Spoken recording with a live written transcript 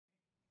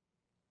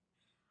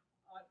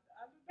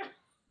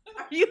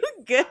you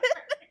good?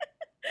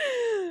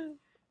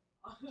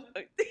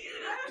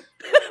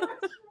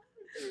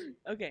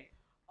 Okay.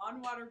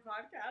 On Water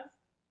Podcast,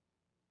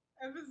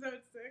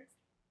 episode 6.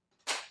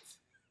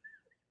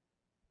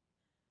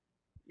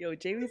 Yo,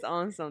 Jamie's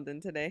on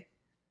something today.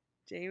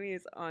 Jamie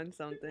is on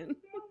something.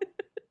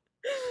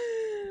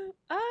 You're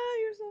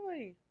so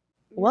funny.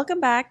 Welcome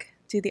back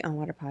to the On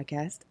Water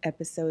Podcast,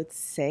 episode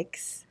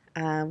 6.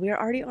 We are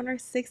already on our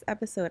 6th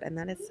episode, and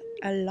that is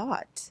a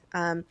lot.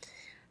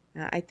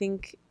 I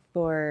think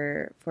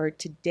for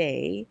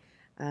today,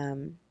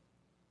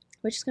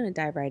 we're just going to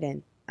dive right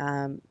in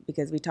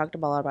because we talked a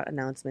lot about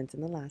announcements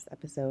in the last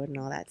episode and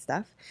all that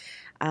stuff.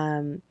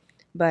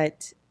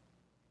 But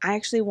I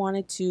actually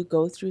wanted to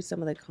go through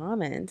some of the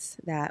comments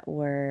that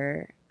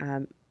were,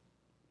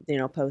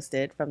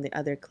 posted from the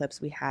other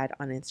clips we had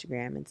on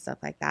Instagram and stuff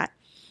like that,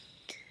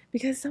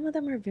 because some of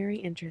them are very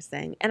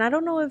interesting. And I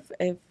don't know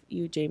if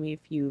you, Jamie, if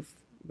you've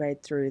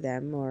read through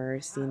them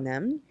or seen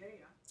them.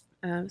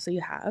 So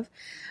you have,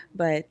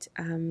 but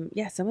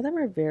yeah, some of them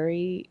are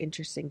very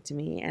interesting to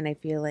me, and I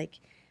feel like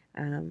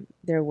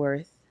they're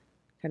worth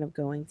kind of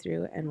going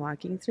through and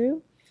walking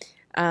through.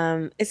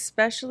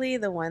 Especially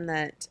the one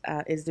that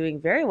is doing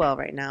very well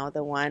right now,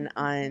 the one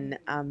on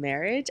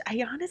marriage.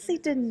 I honestly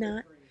did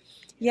not.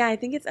 Yeah, I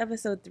think it's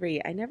episode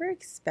 3. I never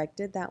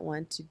expected that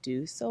one to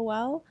do so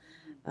well,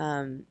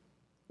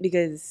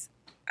 because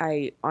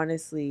I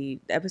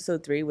honestly,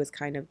 episode 3 was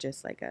kind of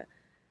just like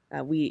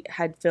we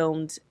had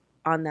filmed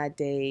on that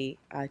day,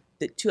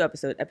 the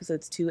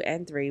episodes 2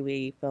 and 3,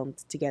 we filmed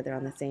together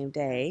on the same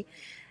day.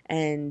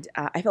 And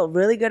I felt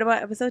really good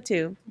about episode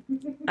 2.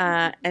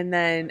 And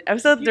then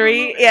episode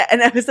 3, yeah,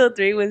 and episode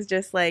 3 was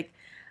just like,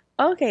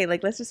 okay,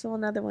 like let's just film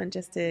another one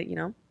just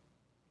to.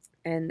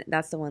 And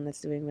that's the one that's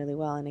doing really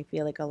well. And I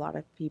feel like a lot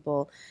of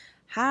people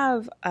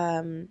have,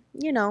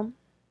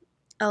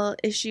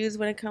 issues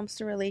when it comes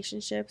to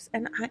relationships.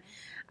 And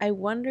I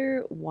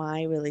wonder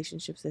why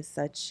relationships is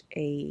such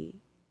a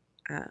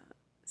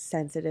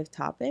sensitive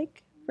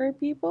topic for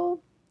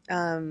people.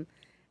 And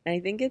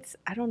I think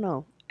I don't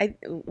know.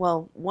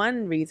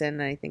 One reason,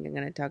 and I think I'm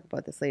going to talk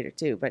about this later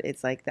too, but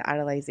it's like the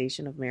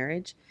idolization of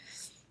marriage.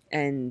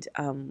 And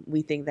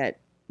we think that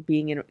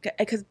being in a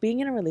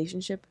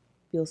relationship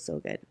feels so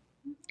good.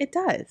 It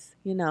does,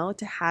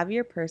 to have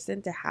your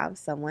person, to have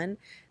someone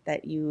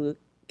that you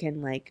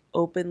can like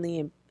openly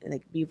and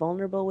like be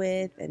vulnerable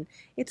with, and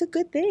it's a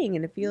good thing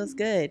and it feels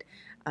good.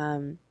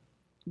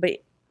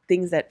 But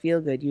things that feel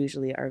good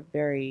usually are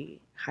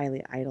very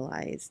highly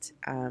idolized,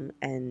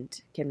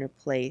 and can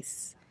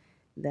replace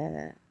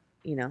God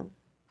in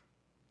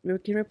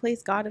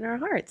our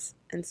hearts.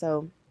 And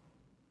so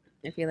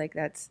I feel like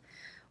that's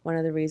one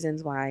of the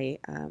reasons why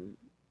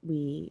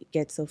we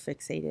get so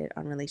fixated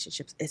on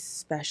relationships,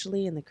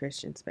 especially in the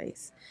Christian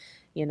space.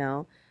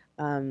 I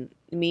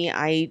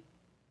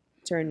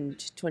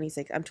turned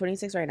 26. I'm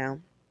 26 right now.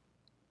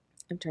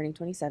 I'm turning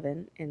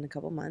 27 in a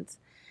couple months.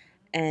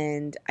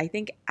 And I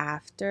think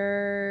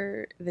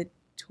after the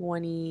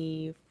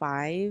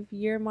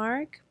 25-year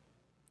mark,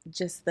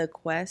 just the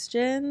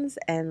questions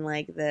and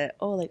like are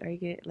you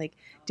gonna, like,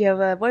 do you have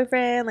a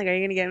boyfriend? Like, are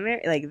you gonna get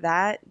married? Like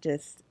that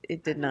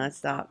it did not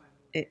stop.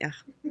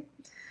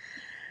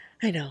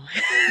 I know.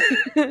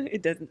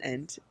 It doesn't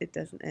end. It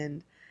doesn't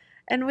end.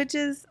 And which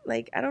is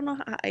like, I don't know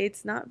how,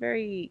 it's not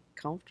very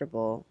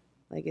comfortable.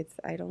 Like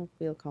I don't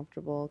feel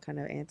comfortable kind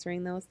of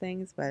answering those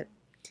things, but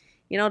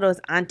those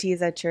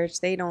aunties at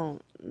church, they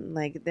don't,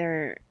 like,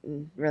 they're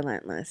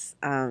relentless.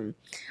 And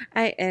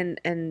I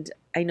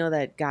know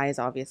that guys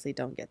obviously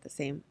don't get the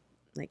same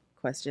like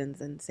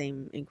questions and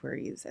same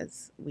inquiries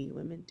as we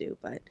women do,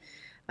 but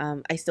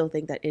I still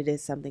think that it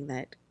is something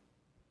that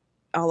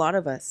a lot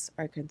of us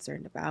are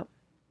concerned about.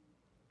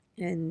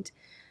 And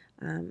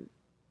um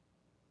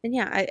and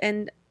yeah,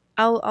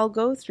 I'll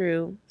go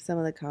through some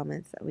of the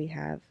comments that we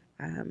have,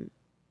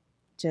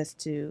 just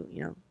to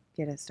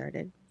get us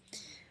started.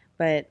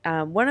 But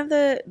one of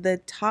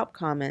the top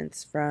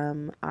comments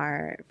from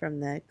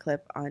the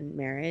clip on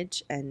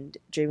marriage and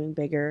dreaming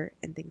bigger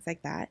and things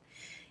like that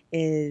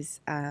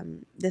is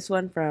this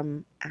one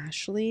from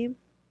Ashley.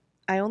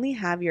 I only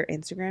have your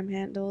Instagram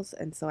handles,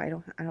 and so I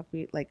don't have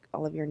like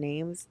all of your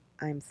names.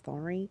 I'm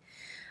sorry,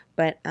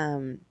 but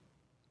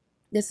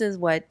this is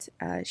what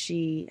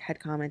she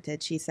had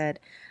commented. She said,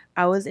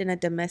 "I was in a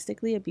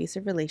domestically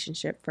abusive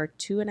relationship for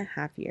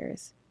 2.5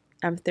 years.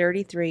 I'm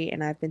 33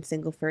 and I've been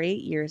single for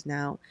 8 years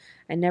now.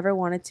 I never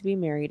wanted to be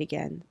married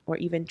again or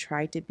even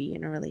try to be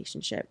in a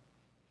relationship.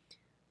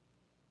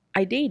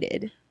 I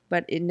dated,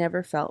 but it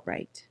never felt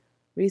right.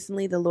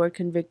 Recently, the Lord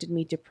convicted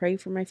me to pray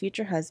for my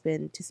future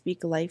husband, to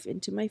speak life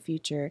into my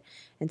future,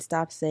 and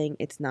stop saying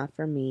it's not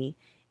for me,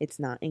 it's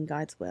not in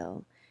God's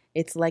will.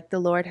 It's like the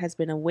Lord has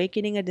been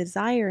awakening a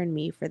desire in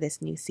me for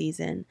this new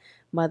season,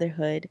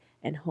 motherhood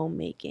and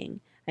homemaking.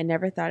 I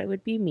never thought it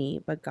would be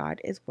me, but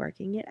God is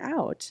working it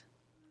out."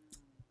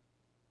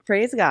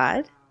 Praise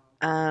God.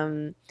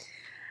 I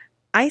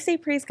say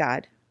praise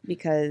God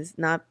because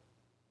not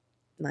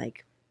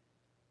like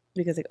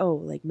because like, oh,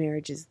 like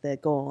marriage is the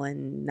goal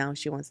and now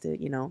she wants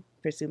to,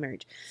 pursue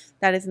marriage.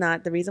 That is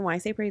not the reason why I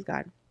say praise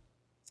God.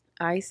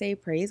 I say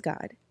praise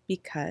God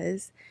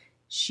because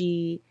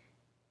she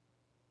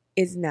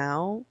is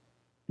now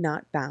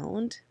not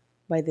bound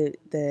by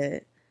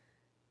the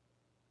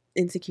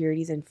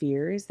insecurities and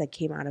fears that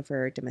came out of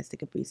her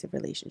domestic abusive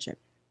relationship,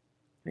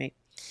 right?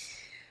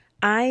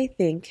 I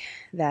think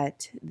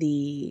that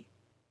the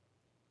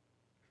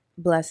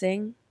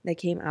blessing that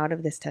came out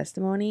of this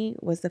testimony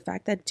was the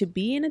fact that to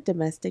be in a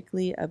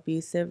domestically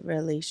abusive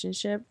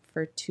relationship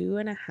for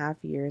 2.5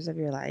 years of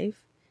your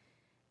life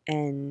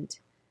and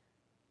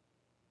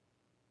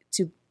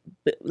to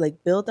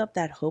like build up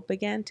that hope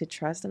again, to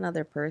trust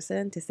another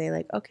person, to say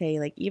like, okay,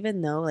 like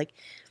even though like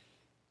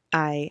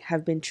I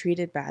have been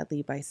treated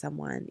badly by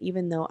someone,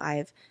 even though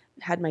I've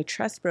had my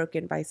trust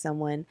broken by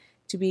someone,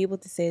 to be able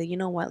to say, you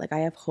know what, like I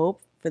have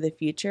hope for the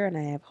future and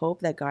I have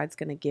hope that God's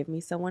going to give me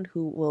someone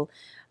who will,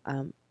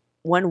 um,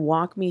 one,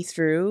 walk me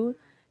through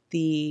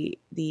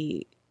the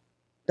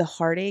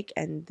heartache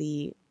and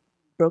the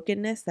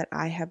brokenness that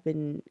I have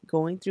been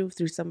going through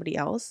somebody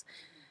else.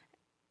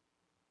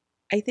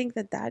 I think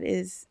that that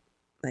is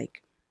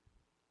like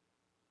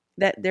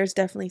that there's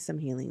definitely some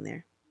healing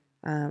there.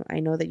 I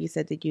know that you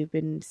said that you've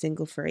been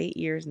single for 8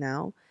 years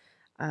now.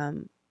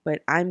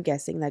 But I'm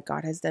guessing that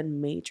God has done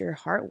major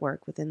heart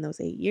work within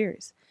those 8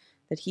 years,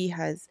 that He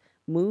has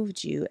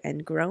moved you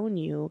and grown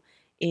you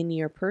in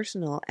your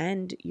personal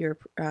and your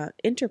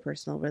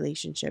interpersonal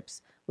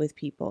relationships with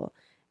people.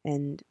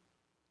 And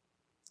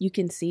you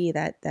can see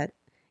that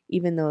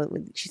even though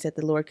she said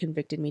the Lord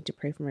convicted me to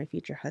pray for my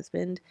future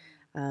husband,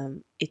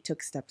 it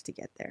took steps to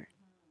get there.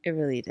 It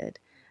really did.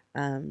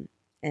 And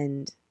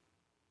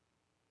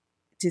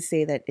to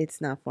say that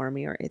it's not for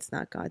me or it's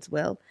not God's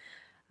will,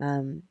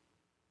 um,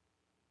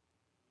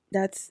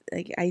 that's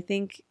like I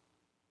think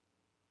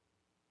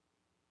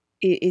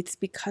it's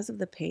because of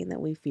the pain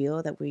that we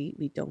feel that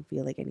we don't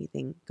feel like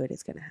anything good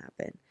is going to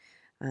happen.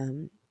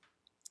 Um,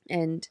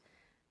 and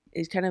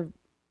it's kind of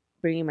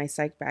bringing my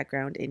psych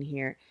background in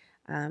here.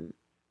 Um,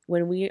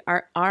 when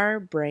our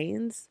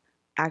brains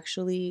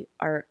actually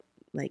are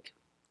like,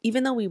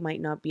 even though we might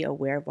not be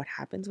aware of what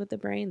happens with the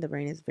brain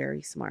is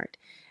very smart.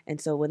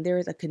 And so when there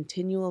is a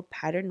continual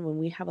pattern, when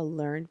we have a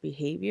learned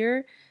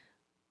behavior,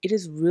 it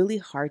is really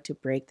hard to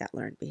break that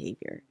learned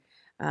behavior.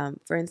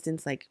 For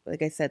instance, like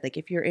I said, like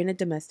if you're in a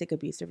domestic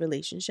abusive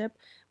relationship,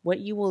 what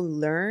you will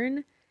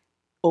learn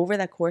over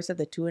the course of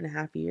the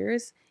 2.5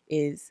 years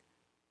is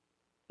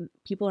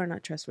people are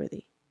not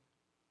trustworthy.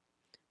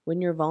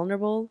 When you're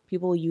vulnerable,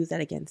 people will use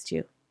that against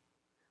you.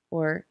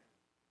 Or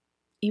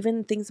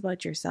even things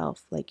about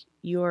yourself, like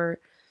you're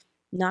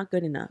not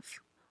good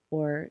enough,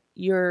 or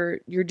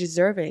you're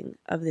deserving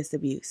of this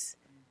abuse,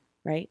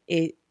 right?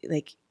 It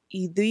like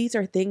these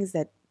are things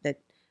that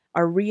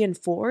are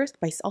reinforced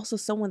by also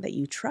someone that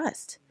you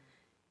trust.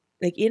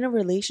 Like in a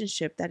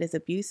relationship that is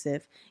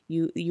abusive,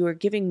 you are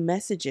giving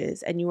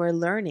messages and you are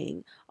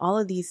learning all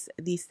of these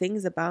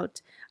things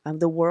about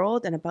the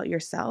world and about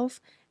yourself,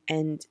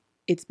 and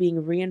it's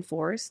being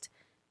reinforced.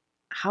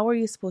 How are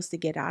you supposed to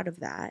get out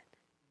of that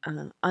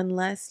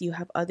unless you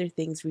have other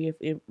things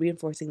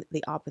reinforcing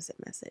the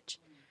opposite message,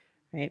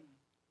 right?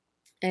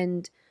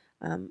 And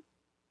um,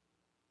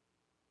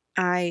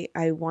 I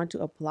want to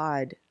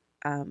applaud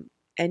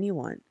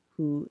anyone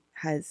who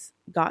has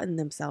gotten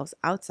themselves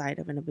outside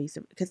of an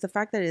abusive, because the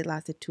fact that it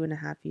lasted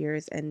 2.5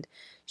 years and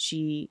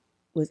she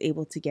was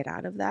able to get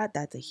out of that,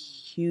 that's a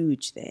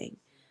huge thing.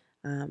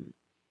 Um,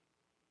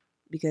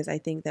 because I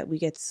think that we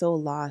get so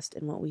lost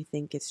in what we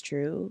think is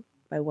true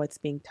by what's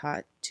being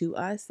taught to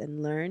us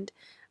and learned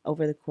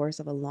over the course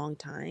of a long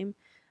time.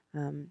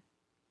 Um,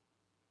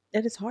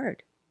 that it's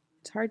hard.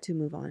 It's hard to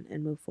move on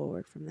and move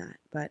forward from that.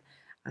 But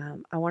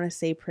I want to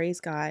say praise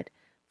God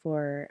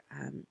for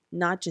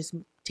not just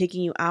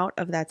taking you out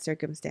of that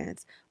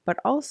circumstance, but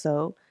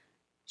also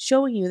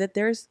showing you that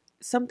there's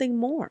something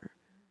more,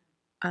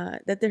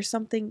 that there's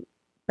something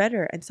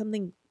better and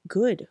something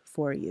good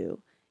for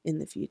you in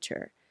the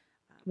future.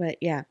 But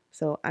yeah,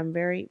 so I'm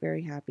very,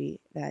 very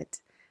happy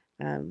that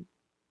um,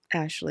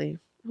 Ashley,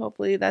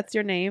 hopefully that's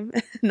your name,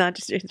 not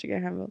just your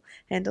Instagram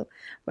handle.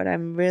 But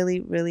I'm really,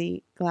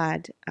 really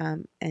glad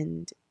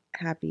and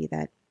happy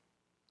that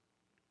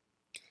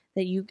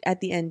you at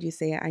the end you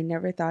say, I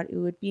never thought it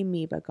would be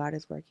me, but God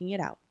is working it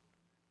out.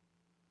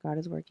 God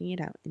is working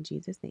it out in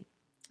Jesus' name.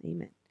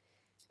 Amen.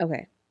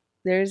 Okay.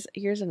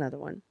 Here's another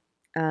one.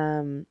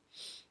 Um,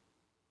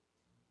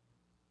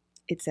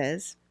 it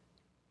says,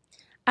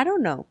 I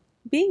don't know.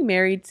 Being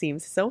married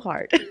seems so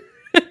hard.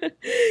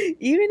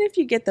 Even if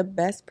you get the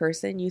best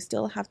person, you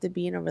still have to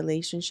be in a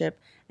relationship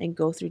and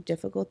go through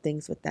difficult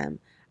things with them.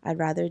 I'd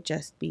rather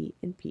just be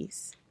in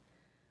peace.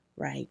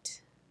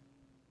 Right.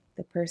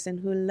 The person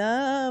who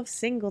loves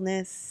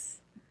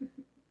singleness.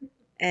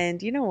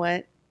 And you know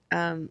what?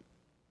 Um,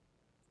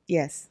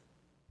 yes,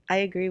 I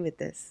agree with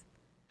this.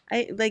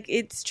 I like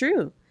it's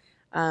true.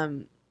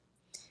 Um,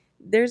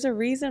 there's a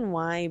reason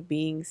why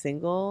being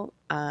single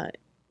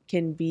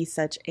can be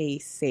such a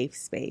safe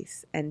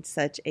space and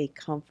such a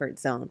comfort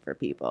zone for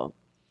people.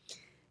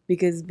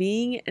 Because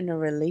being in a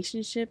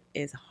relationship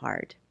is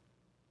hard.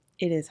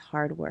 It is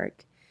hard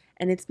work.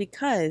 And it's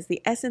because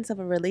the essence of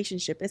a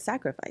relationship is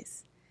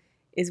sacrifice.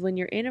 Is when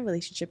you're in a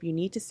relationship, you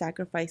need to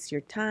sacrifice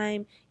your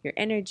time, your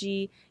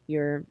energy,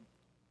 your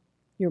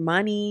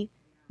money,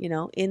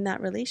 in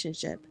that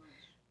relationship.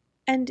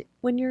 And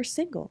when you're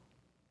single,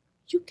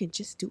 you can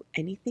just do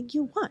anything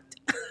you want.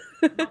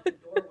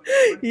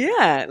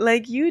 Yeah,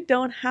 like you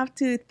don't have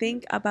to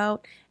think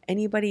about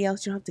anybody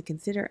else. You don't have to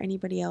consider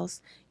anybody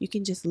else. You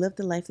can just live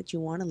the life that you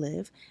want to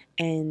live,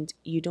 and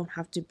you don't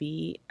have to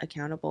be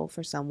accountable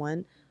for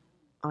someone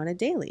on a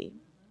daily.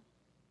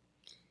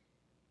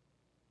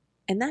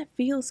 And that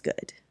feels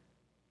good.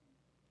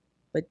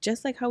 But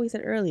just like how we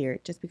said earlier,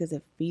 just because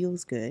it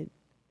feels good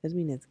doesn't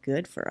mean it's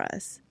good for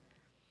us.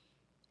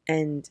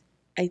 And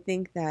I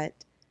think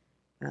that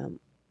um,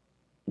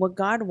 what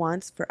God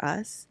wants for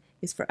us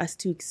is for us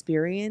to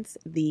experience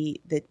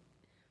the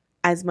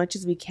as much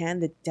as we can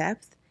the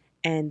depth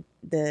and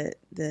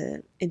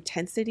the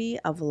intensity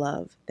of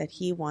love that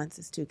He wants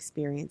us to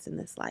experience in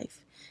this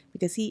life,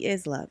 because He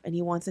is love and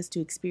He wants us to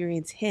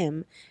experience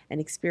Him and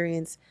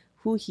experience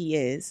who He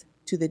is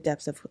to the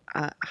depths of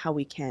how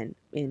we can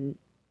in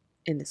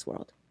this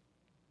world.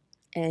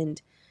 And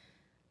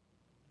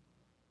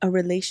a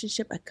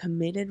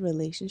committed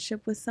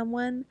relationship with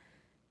someone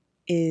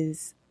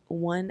is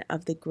one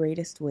of the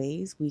greatest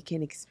ways we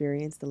can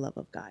experience the love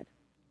of God.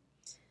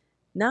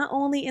 Not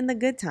only in the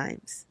good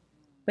times,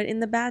 but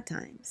in the bad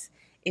times.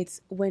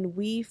 It's when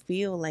we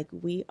feel like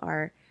we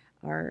are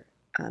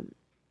um,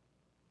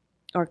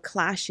 are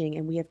clashing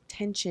and we have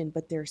tension,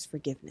 but there's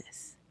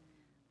forgiveness,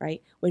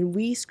 right? When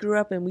we screw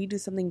up and we do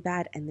something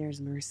bad and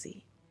there's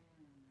mercy,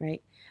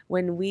 right?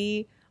 When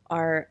we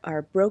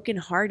are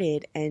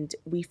brokenhearted and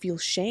we feel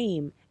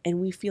shame and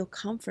we feel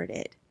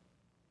comforted.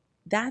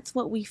 That's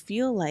what we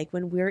feel like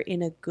when we're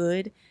in a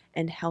good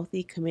and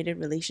healthy, committed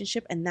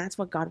relationship, and that's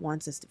what God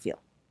wants us to feel.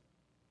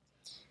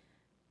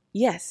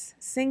 Yes,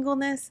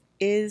 singleness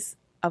is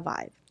a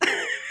vibe.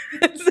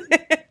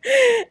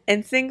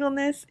 And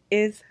singleness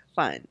is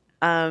fun.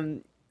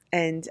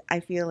 And I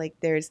feel like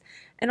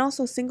and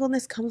also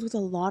singleness comes with a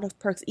lot of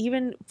perks,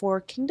 even for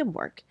kingdom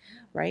work,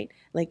 right?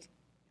 Like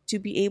to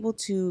be able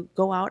to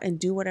go out and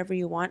do whatever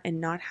you want and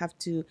not have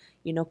to,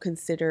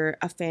 consider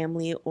a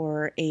family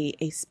or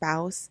a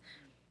spouse.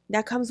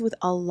 That comes with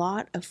a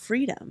lot of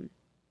freedom,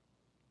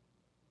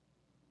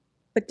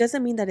 but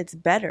doesn't mean that it's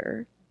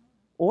better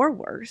or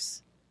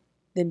worse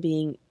than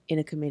being in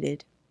a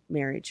committed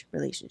marriage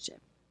relationship.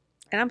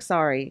 And I'm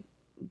sorry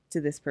to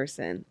this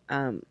person.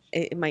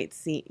 It might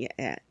seem,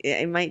 yeah,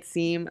 it might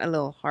seem a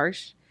little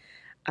harsh,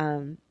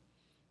 um,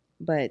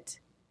 but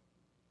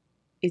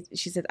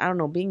she said, I don't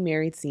know, being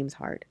married seems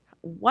hard.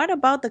 What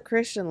about the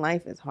Christian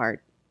life is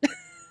hard?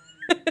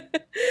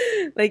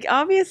 Like,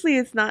 obviously,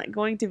 it's not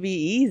going to be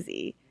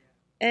easy.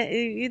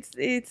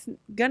 It's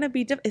gonna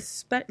be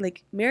difficult.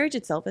 Like, marriage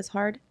itself is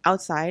hard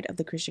outside of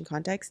the Christian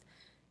context.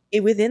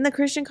 Within the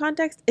Christian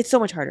context, it's so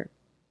much harder.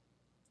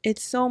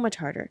 It's so much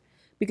harder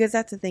because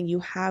that's the thing. You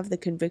have the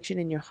conviction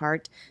in your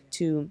heart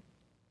to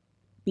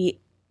be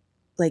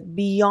like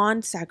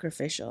beyond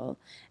sacrificial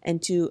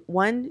and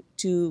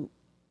to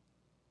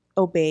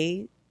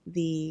obey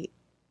the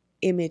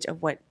image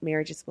of what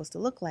marriage is supposed to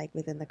look like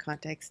within the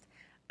context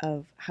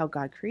of how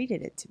God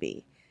created it to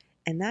be.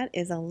 And that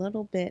is a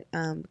little bit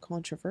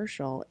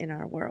controversial in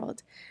our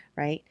world,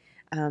 right?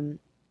 And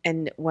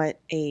what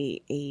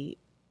a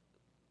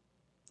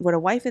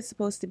wife is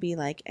supposed to be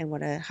like, and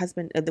what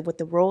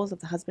the roles of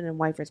the husband and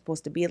wife are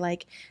supposed to be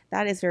like,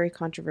 that is very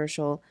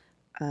controversial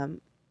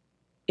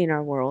in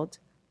our world.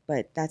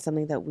 But that's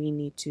something that we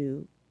need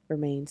to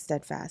remain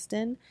steadfast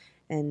in,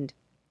 and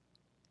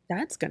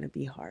that's going to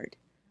be hard,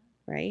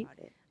 right?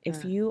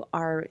 If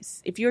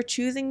you're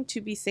choosing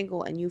to be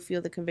single and you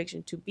feel the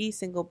conviction to be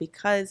single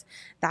because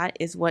that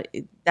is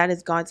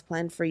God's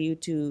plan for you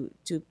to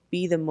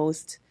be the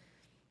most,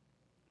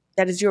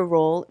 that is your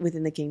role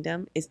within the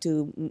kingdom, is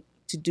to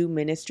do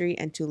ministry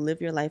and to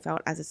live your life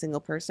out as a single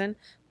person,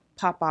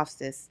 pop off,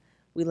 sis.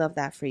 We love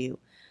that for you.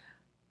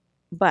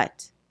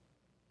 But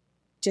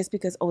just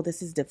because, oh,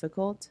 this is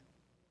difficult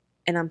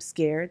and I'm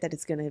scared that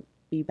it's going to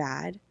be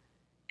bad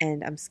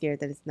and I'm scared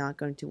that it's not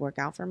going to work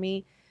out for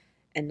me,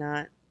 and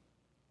not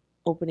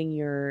opening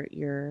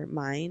your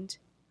mind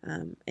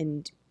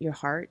and your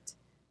heart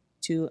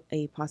to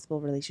a possible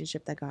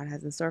relationship that God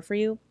has in store for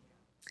you,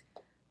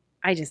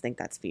 I just think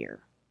that's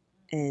fear.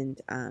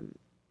 And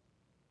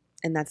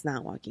that's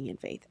not walking in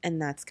faith.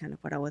 And that's kind of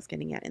what I was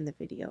getting at in the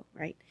video,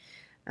 right?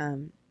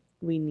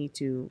 We need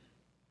to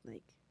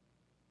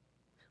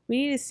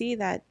see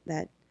that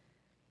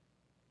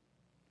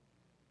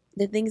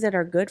the things that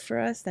are good for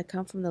us that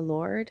come from the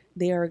Lord,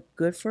 they are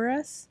good for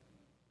us,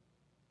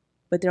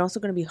 but they're also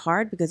going to be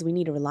hard because we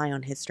need to rely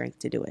on His strength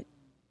to do it.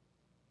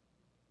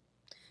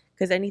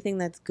 Because anything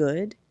that's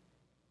good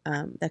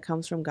that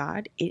comes from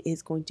God, it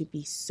is going to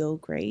be so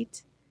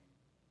great.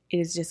 It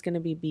is just going to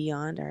be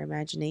beyond our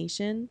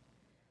imagination.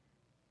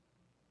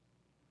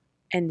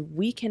 And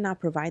we cannot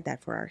provide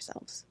that for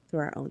ourselves through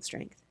our own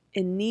strength.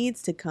 It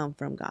needs to come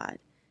from God.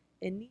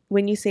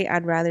 When you say,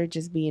 I'd rather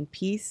just be in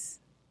peace,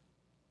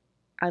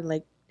 I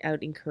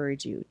would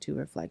encourage you to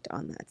reflect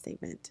on that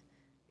statement.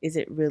 Is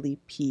it really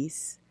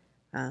peace,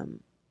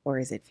 or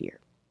is it fear?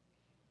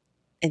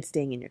 And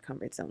staying in your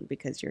comfort zone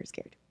because you're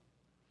scared.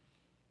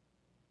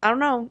 I don't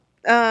know.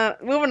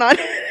 Moving on.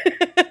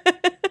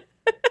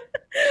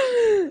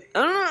 I don't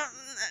know.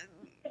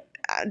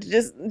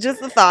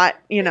 Just a thought,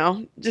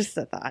 just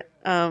a thought.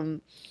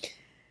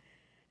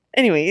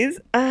 Anyways,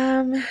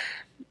 another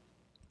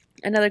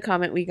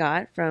comment we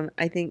got from,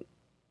 I think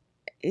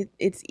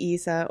it's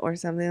Isa or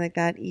something like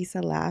that.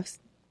 Isa laughs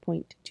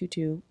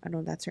 .22. I don't know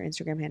if that's her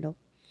Instagram handle.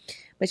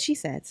 But she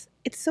says,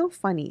 it's so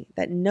funny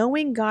that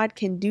knowing God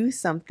can do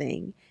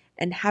something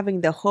and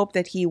having the hope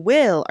that he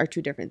will are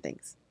two different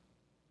things.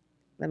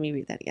 Let me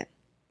read that again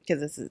because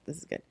this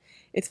is good.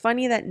 It's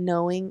funny that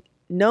knowing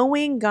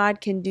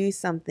God can do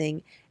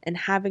something and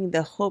having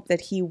the hope that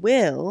he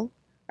will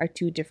are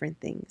two different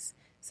things.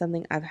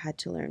 Something I've had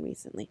to learn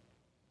recently.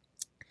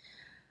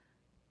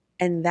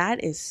 And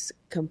that is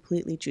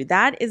completely true.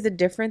 That is the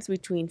difference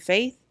between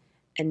faith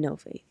and no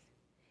faith.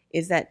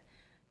 Is that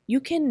you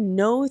can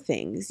know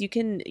things. You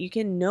can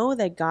know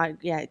that God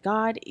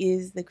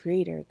is the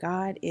creator.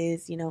 God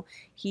is,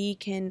 he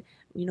can,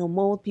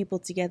 mold people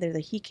together,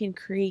 that he can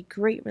create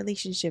great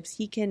relationships.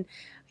 He can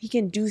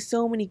do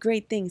so many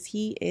great things.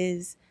 He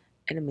is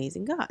an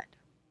amazing God.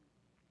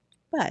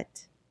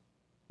 But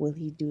will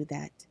he do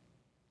that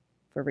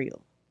for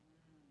real?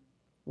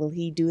 Will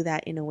he do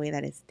that in a way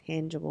that is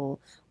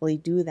tangible? Will he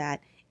do that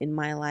in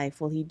my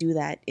life? Will he do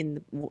that in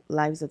the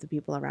lives of the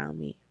people around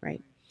me,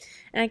 right?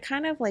 And I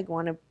kind of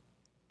want to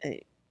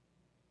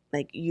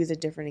use a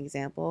different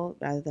example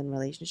rather than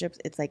relationships.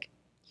 It's like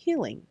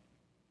healing.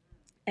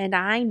 And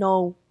I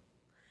know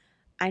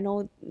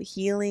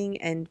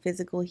healing and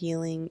physical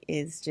healing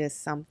is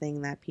just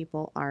something that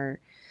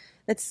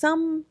that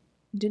some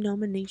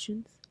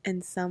denominations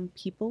and some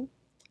people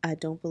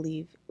don't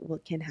believe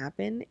what can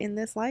happen in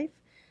this life.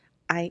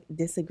 I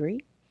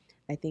disagree.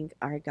 I think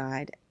our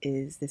God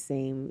is the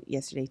same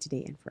yesterday,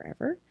 today, and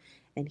forever.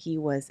 And he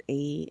was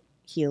a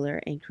healer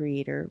and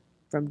creator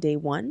from day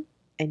one.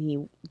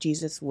 And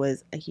Jesus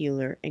was a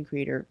healer and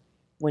creator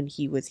when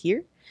he was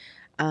here.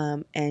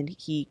 And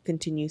he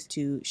continues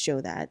to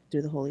show that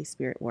through the Holy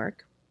Spirit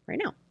work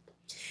right now.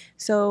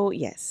 So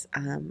yes,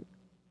 and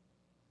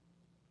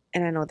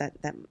I know that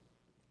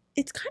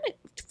it's kind of,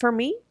 for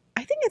me,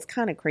 I think it's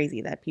kind of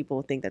crazy that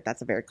people think that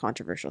that's a very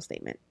controversial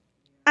statement.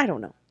 I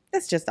don't know.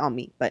 That's just on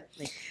me, but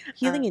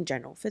healing in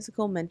general,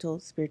 physical,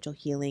 mental, spiritual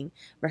healing,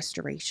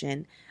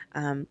 restoration,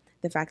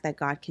 the fact that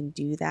God can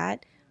do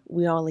that,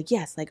 we all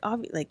yes, like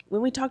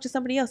when we talk to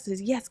somebody else, it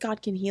says, yes,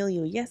 God can heal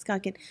you. Yes,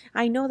 God can.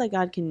 I know that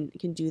God can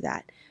do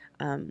that.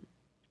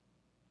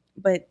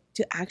 But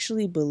to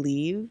actually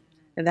believe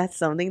that that's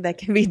something that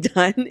can be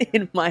done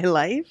in my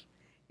life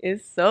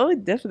is so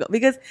difficult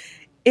because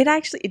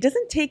it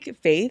doesn't take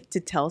faith to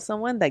tell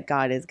someone that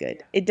God is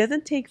good. It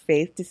doesn't take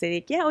faith to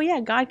say, yeah, oh yeah,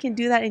 God can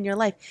do that in your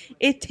life.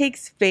 It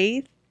takes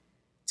faith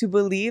to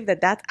believe that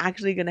that's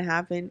actually going to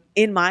happen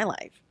in my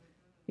life,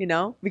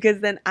 because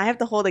then I have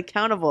to hold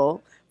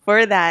accountable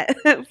for that,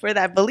 for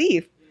that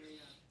belief.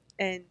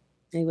 And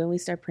when we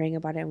start praying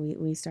about it and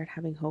we start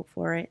having hope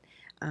for it,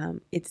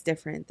 it's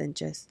different than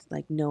just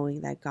like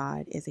knowing that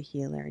God is a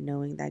healer,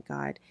 knowing that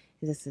God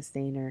is a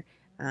sustainer.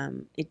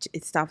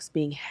 It stops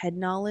being head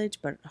knowledge,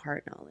 but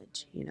heart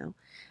knowledge,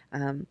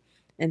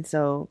 and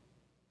so,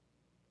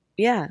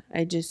 yeah,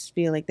 I just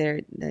feel like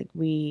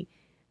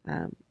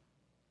um,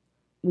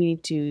 we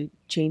need to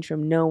change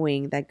from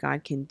knowing that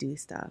God can do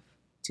stuff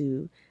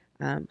to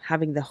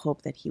having the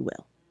hope that he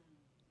will.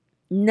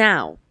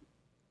 Now,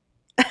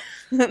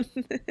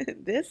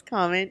 this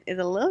comment is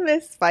a little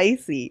bit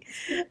spicy.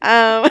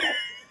 Um,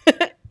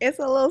 it's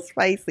a little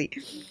spicy,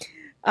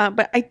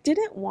 but I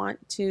didn't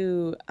want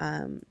to.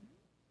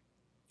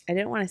 I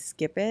didn't want to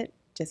skip it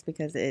just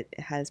because it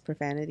has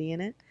profanity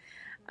in it.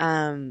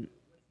 Um,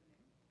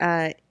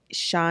 uh,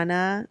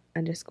 Shauna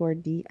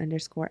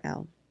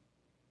 _D_L.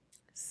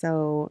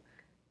 So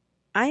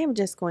I am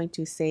just going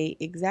to say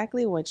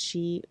exactly what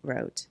she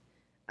wrote.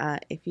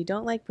 If you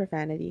don't like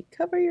profanity,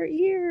 cover your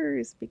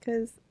ears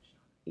because,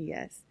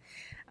 yes.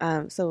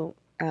 This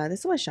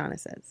is what Shauna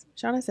says.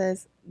 Shauna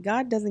says,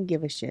 God doesn't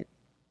give a shit.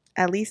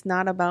 At least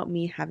not about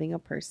me having a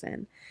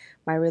person.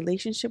 My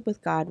relationship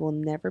with God will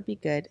never be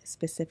good,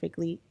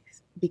 specifically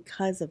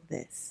because of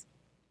this.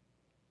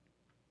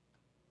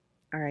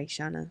 All right,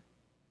 Shauna.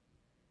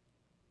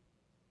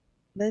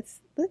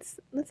 Let's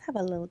have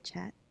a little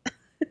chat.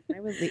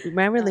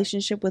 My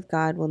relationship with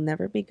God will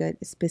never be good,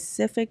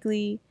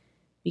 specifically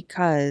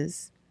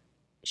because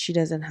she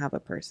doesn't have a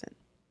person.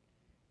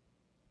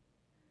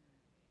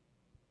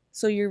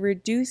 So you're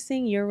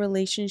reducing your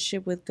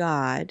relationship with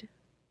God,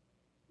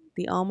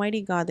 the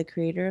Almighty God, the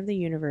creator of the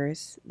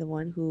universe, the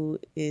one who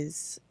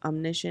is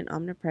omniscient,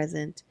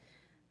 omnipresent,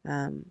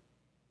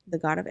 the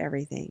God of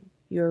everything.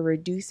 You're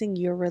reducing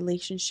your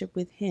relationship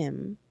with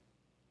him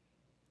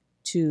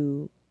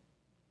to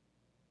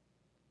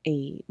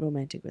a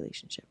romantic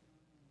relationship.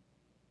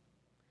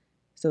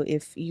 So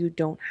if you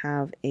don't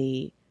have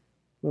a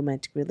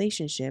romantic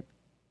relationship,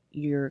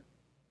 you're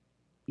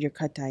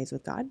cut ties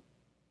with God.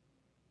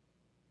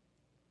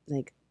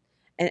 Like,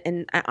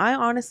 and I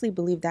honestly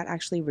believe that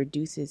actually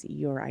reduces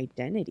your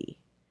identity.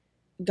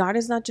 God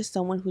is not just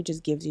someone who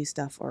just gives you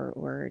stuff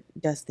or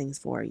does things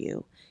for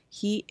you.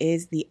 He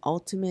is the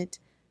ultimate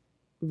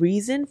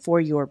reason for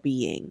your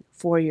being,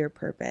 for your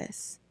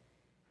purpose.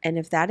 And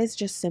if that is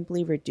just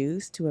simply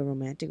reduced to a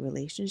romantic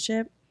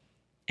relationship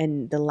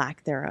and the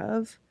lack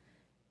thereof,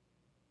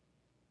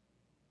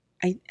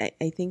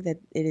 I think that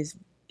it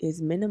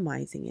is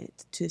minimizing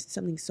it to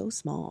something so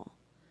small.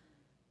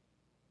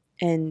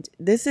 And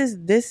this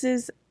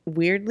is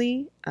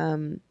weirdly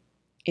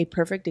a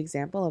perfect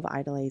example of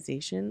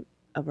idolization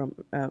of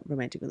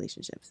romantic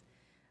relationships,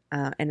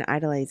 and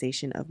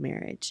idolization of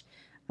marriage,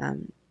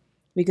 um,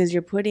 because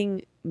you're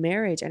putting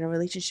marriage and a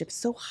relationship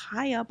so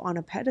high up on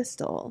a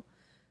pedestal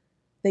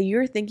that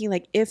you're thinking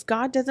like, if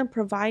God doesn't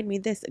provide me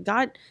this,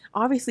 God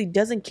obviously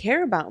doesn't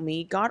care about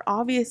me. God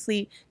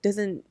obviously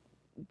doesn't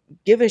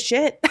give a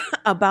shit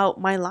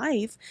about my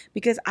life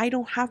because I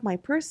don't have my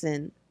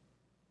person.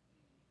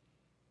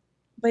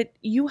 But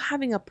you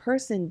having a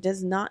person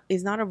is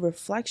not a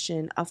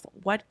reflection of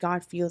what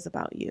God feels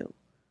about you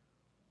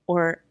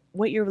or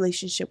what your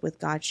relationship with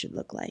God should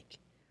look like.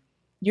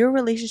 Your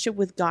relationship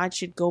with God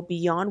should go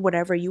beyond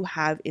whatever you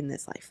have in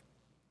this life.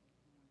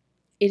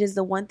 It is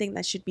the one thing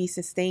that should be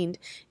sustained.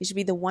 It should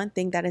be the one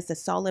thing that is a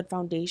solid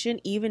foundation,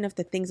 even if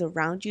the things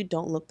around you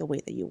don't look the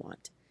way that you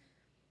want.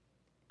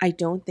 I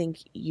don't think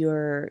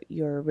your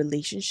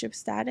relationship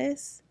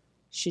status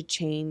should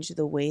change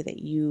the way that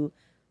you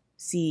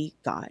see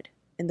God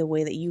and the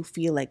way that you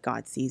feel like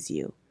God sees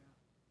you.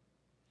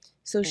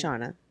 So Okay.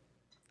 Shauna,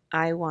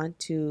 I want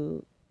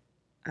to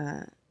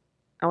uh,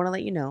 I want to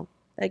let you know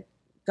that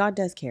God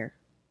does care.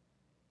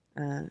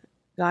 Uh,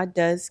 God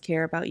does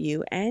care about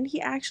you, and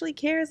He actually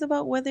cares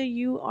about whether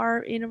you are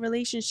in a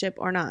relationship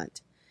or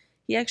not.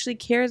 He actually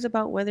cares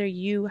about whether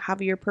you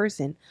have your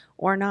person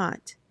or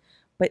not,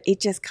 but it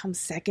just comes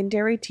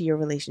secondary to your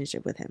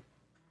relationship with Him.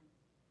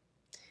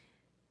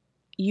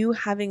 You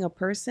having a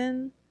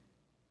person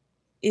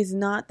is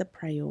not the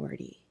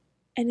priority,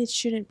 and it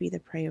shouldn't be the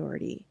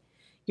priority.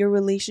 Your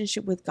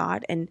relationship with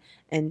God and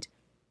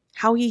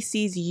how He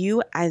sees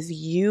you as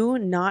you,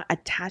 not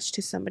attached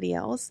to somebody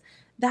else,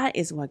 that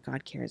is what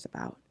God cares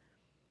about.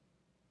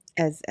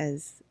 As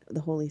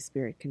the Holy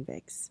Spirit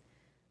convicts,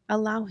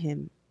 allow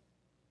Him,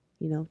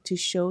 to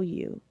show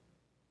you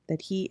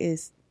that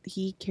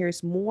He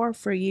cares more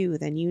for you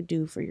than you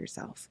do for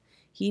yourself.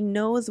 He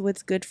knows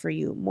what's good for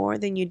you more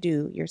than you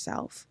do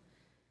yourself.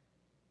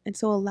 And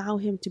so allow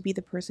Him to be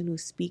the person who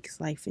speaks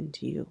life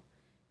into you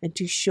and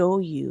to show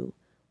you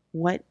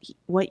what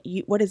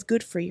is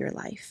good for your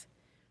life.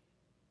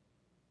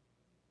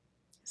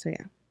 So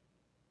yeah,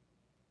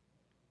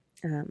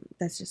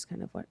 that's just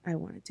kind of what I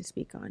wanted to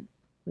speak on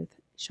with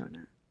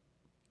Shauna.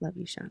 Love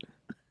you, Shauna.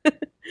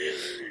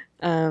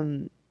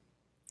 um,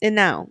 and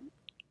now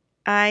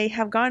I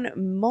have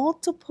gotten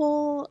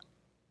multiple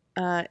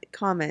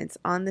comments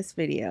on this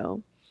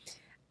video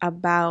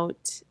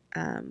about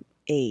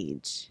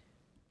age.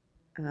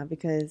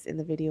 Because in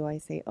the video I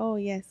say, oh,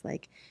 yes,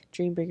 like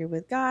dream bigger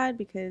with God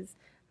because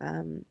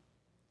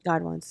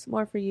God wants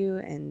more for you,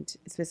 and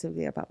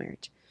specifically about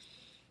marriage.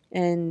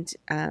 And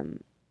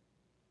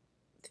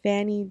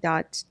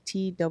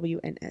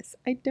Fanny.twns.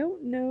 I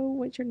don't know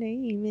what your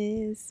name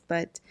is,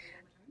 but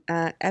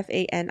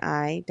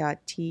Fani.twns.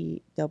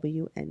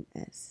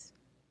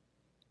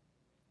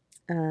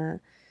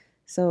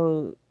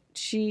 So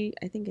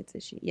I think it's a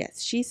she.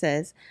 Yes, she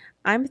says,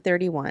 I'm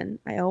 31.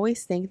 I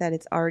always think that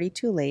it's already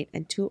too late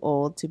and too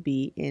old to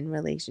be in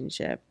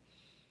relationship.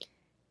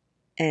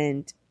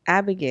 And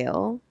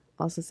Abigail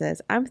also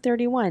says, I'm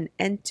 31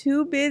 and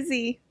too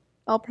busy.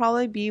 I'll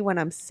probably be when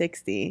I'm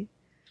 60.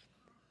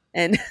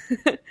 And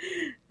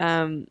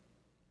um,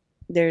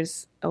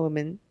 there's a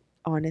woman,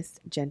 honest,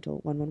 gentle,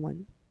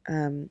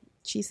 111.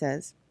 She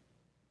says,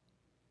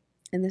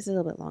 and this is a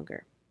little bit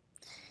longer.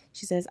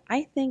 She says,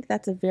 I think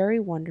that's a very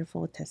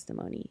wonderful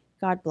testimony.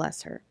 God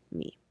bless her,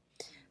 me.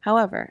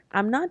 However,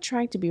 I'm not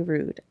trying to be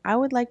rude. I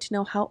would like to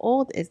know, how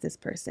old is this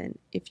person?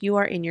 If you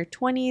are in your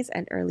 20s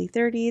and early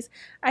 30s,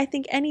 I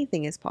think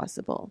anything is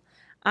possible.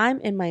 I'm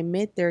in my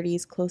mid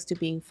 30s, close to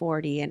being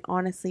 40, and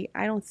honestly,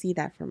 I don't see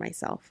that for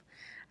myself.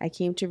 I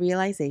came to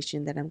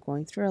realization that I'm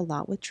going through a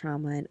lot with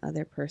trauma and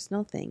other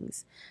personal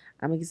things.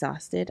 I'm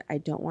exhausted. I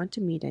don't want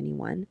to meet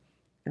anyone.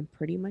 I'm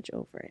pretty much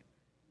over it.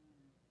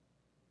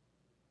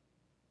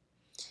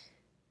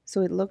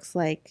 So it looks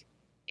like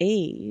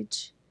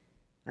age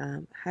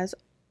has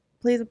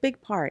plays a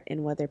big part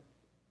in whether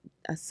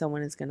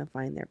someone is going to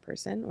find their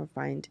person or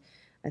find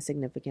a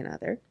significant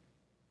other.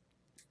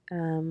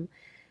 Um,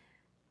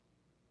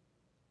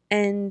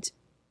 and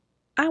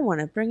I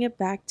want to bring it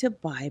back to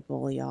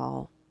Bible,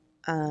 y'all.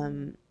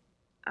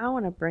 I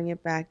want to bring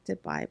it back to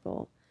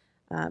Bible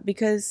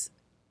because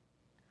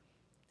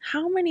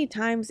How many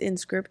times in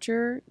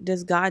scripture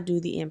does God do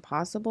the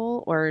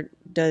impossible, or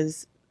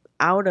does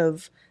out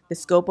of the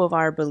scope of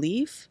our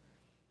belief,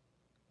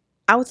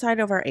 outside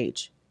of our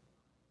age?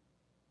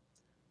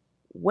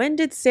 When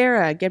did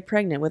Sarah get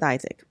pregnant with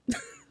Isaac?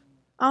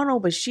 I don't know,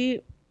 but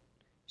she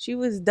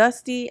was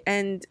dusty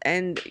and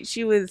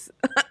she was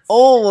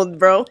old,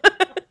 bro.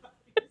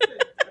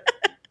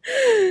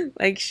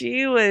 Like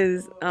she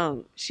was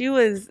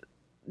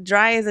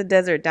dry as a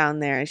desert down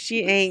there.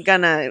 She ain't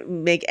gonna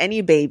make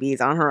any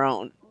babies on her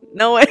own.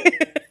 No way.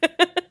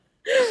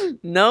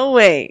 No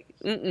way.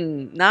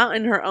 Mm-mm. Not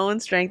in her own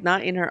strength,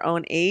 not in her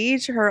own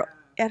age. Her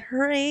at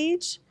her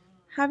age,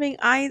 having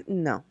eyes,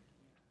 no.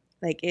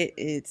 Like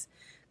it's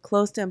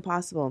close to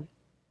impossible.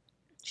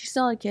 She's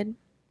still a kid.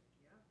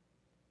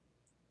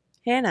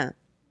 Hannah,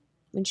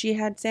 when she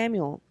had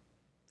Samuel,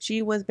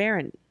 she was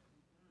barren.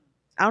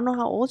 I don't know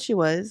how old she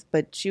was,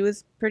 but she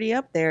was pretty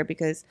up there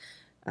because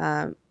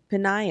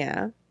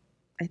Peniah,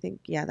 I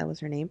think, yeah, that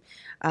was her name.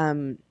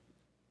 Um,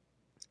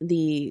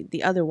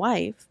 the other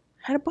wife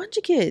had a bunch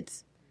of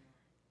kids,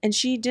 and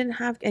she didn't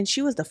have, and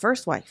she was the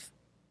first wife.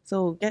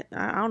 So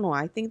I don't know.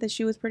 I think that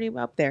she was pretty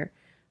up there,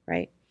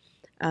 right?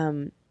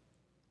 Um,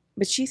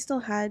 but she still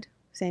had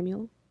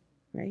Samuel,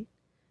 right?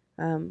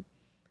 Um,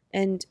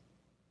 and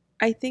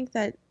I think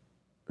that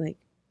like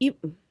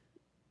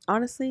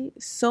honestly,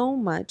 so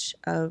much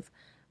of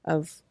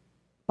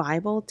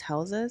Bible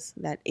tells us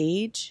that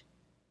age,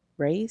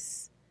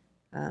 race,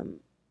 um,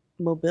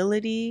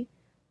 mobility,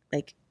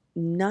 like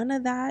none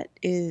of that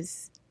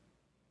is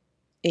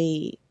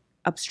a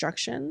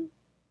obstruction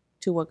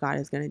to what God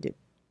is going to do,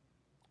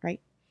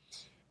 right?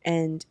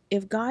 And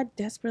if God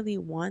desperately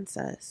wants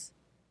us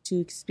to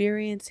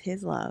experience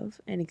his love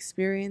and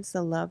experience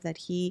the love that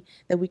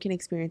we can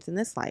experience in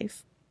this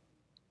life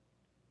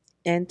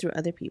and through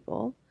other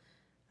people,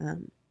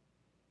 um,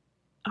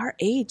 our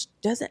age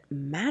doesn't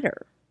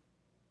matter.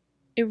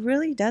 It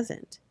really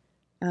doesn't.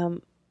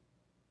 Um,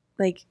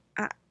 like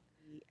I,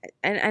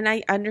 and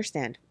I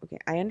understand. Okay,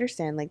 I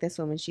understand. Like this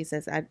woman, she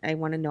says, I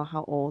want to know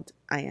how old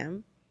I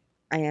am.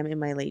 I am in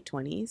my late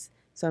 20s,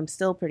 so I'm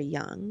still pretty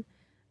young.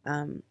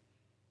 Um,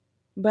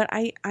 but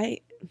I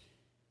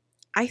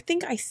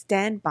think I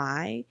stand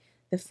by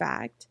the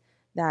fact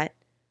that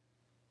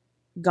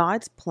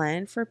God's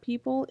plan for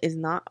people is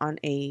not on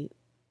a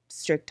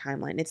strict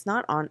timeline. It's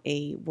not on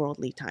a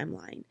worldly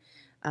timeline.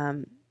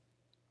 Um,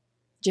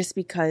 just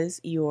because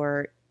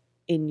you're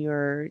in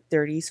your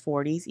 30s,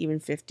 40s, even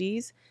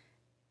 50s,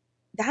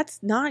 that's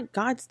not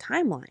God's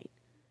timeline.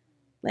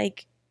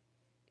 Like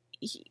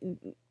he,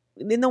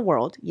 in the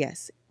world,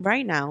 yes,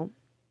 right now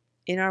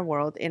in our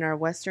world, in our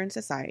Western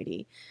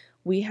society,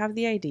 we have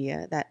the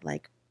idea that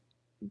like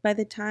by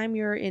the time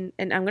you're in,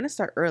 and I'm going to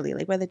start early,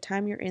 like by the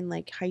time you're in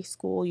like high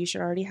school, you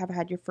should already have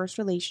had your first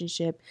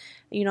relationship,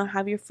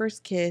 have your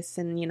first kiss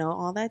and,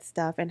 all that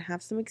stuff and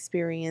have some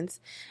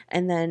experience.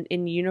 And then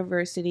in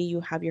university,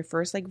 you have your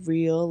first like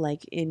real,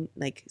 like in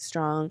like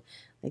strong,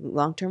 like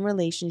long-term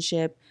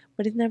relationship,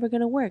 but it's never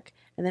going to work.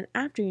 And then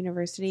after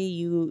university,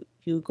 you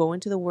go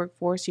into the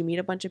workforce, you meet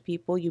a bunch of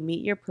people, you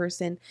meet your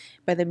person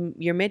by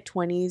your mid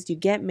 20s, you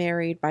get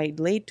married by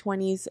late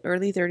 20s,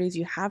 early 30s,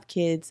 you have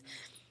kids,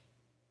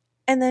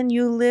 and then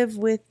you live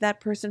with that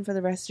person for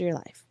the rest of your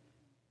life.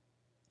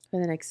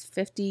 For the next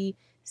 50,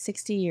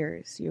 60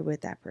 years, you're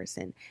with that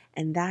person.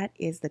 And that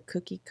is the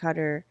cookie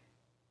cutter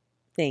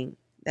thing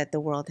that the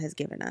world has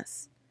given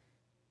us.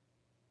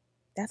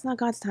 That's not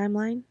God's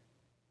timeline.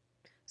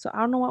 So I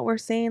don't know what we're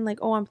saying, like,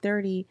 oh, I'm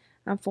 30,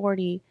 I'm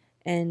 40,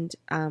 and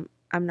I'm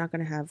not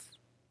going to have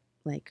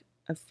like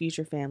a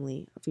future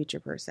family, a future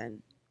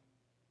person.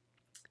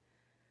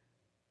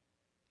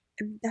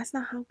 And that's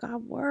not how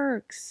God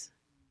works.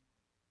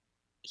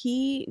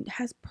 He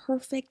has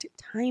perfect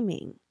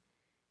timing.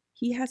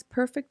 He has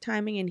perfect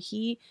timing, and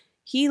he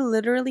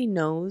literally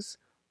knows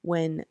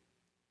when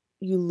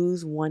you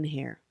lose one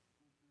hair.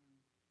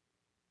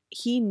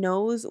 He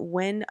knows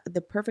when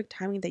the perfect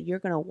timing that you're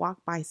going to walk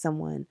by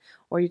someone,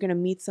 or you're going to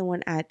meet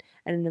someone at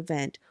an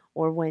event,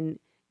 or when,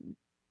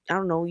 I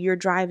don't know, you're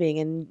driving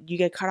and you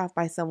get cut off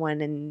by someone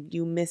and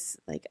you miss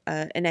like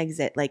an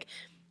exit. Like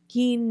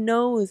he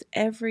knows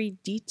every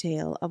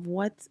detail of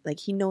what's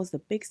like, he knows the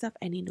big stuff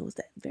and he knows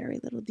the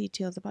very little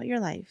details about your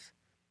life.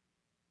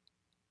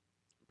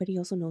 But he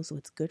also knows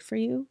what's good for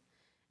you.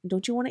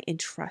 Don't you want to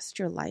entrust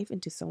your life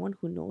into someone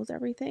who knows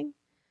everything?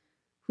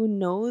 Who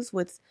knows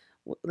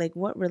like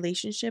what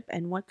relationship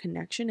and what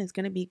connection is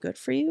going to be good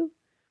for you?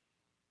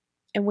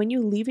 And when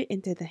you leave it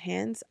into the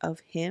hands of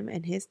him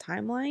and his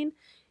timeline,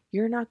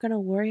 you're not going to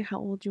worry how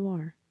old you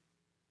are.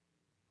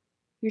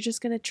 You're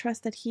just going to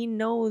trust that he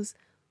knows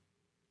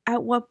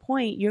at what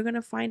point you're going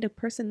to find a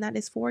person that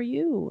is for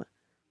you.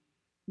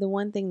 The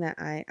one thing that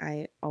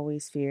I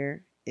always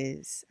fear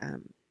is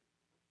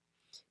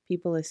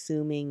people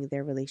assuming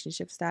their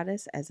relationship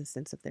status as a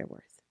sense of their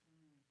worth,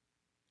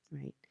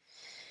 right?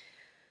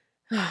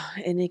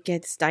 And it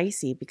gets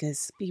dicey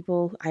because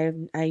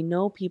I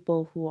know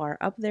people who are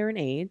up there in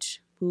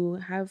age who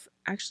have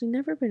actually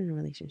never been in a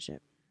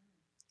relationship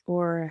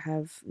or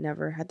have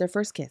never had their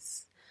first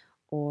kiss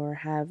or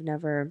have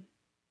never,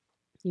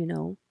 you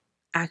know,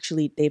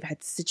 actually they've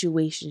had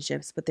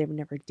situationships, but they've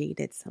never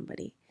dated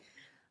somebody.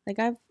 Like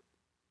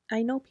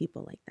I know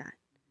people like that,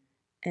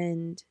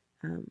 and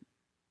um,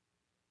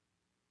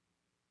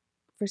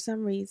 for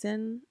some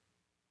reason,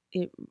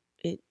 it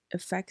it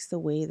affects the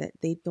way that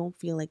they don't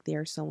feel like they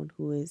are someone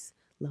who is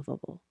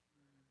lovable.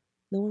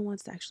 No one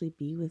wants to actually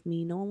be with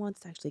me. No one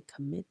wants to actually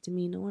commit to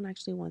me. No one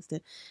actually wants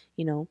to,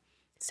 you know,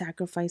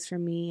 sacrifice for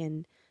me,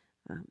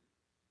 um,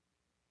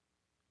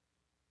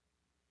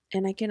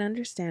 and I can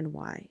understand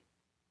why,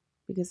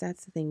 because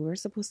that's the thing. We're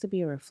supposed to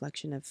be a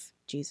reflection of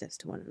Jesus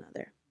to one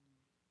another,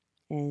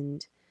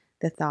 and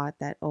the thought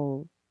that,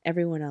 oh,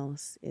 everyone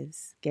else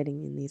is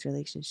getting in these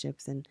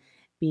relationships and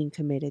being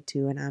committed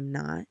to, and I'm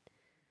not,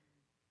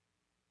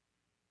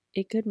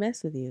 it could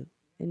mess with you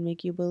and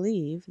make you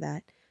believe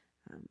that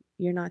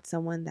you're not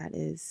someone that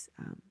is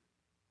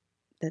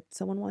that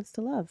someone wants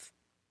to love.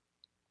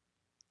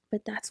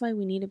 But that's why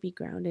we need to be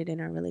grounded in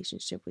our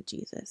relationship with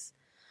Jesus.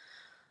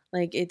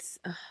 Like it's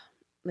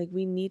like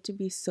we need to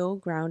be so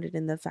grounded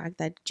in the fact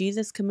that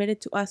Jesus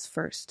committed to us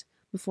first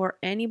before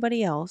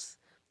anybody else,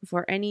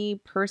 before any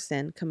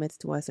person commits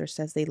to us or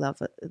says they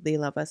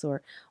love us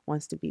or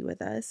wants to be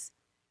with us.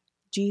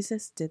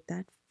 Jesus did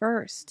that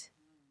first.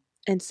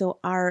 And so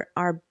our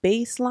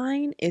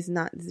baseline is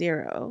not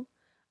zero.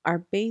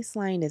 Our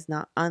baseline is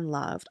not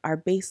unloved. Our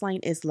baseline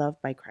is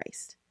loved by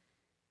Christ.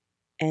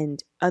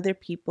 And other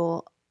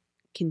people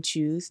can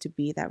choose to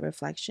be that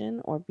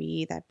reflection or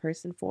be that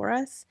person for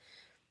us.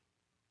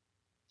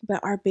 But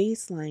our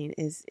baseline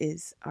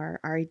is our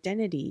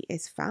identity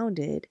is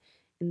founded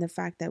in the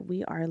fact that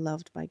we are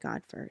loved by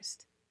God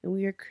first. And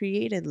we are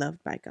created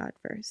loved by God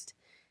first.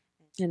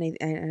 And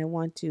I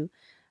want to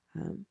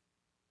um,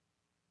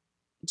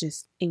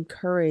 just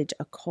encourage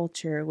a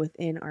culture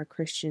within our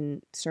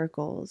Christian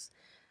circles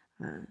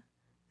uh,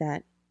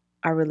 that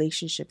our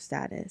relationship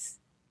status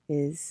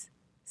is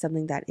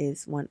something that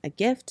is one a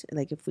gift.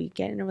 Like if we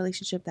get in a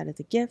relationship, that is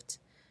a gift,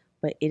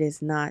 but it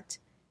is not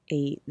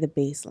the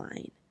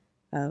baseline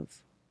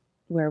of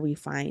where we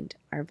find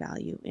our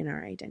value in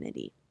our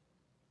identity.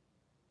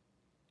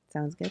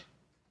 Sounds good.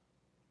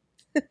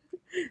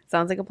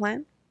 Sounds like a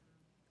plan.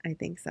 I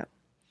think so.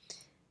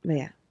 But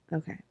yeah,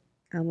 okay.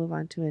 I'll move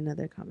on to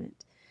another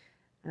comment.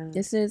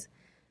 This is,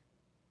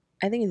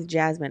 I think it's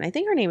Jasmine. I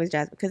think her name is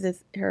Jasmine because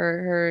it's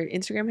her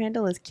Instagram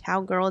handle is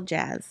Cowgirl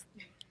Jazz.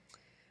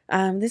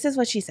 This is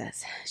what she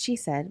says. She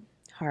said,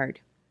 hard,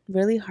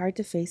 really hard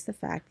to face the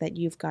fact that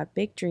you've got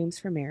big dreams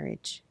for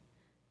marriage.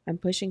 I'm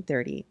pushing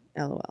 30,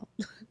 lol.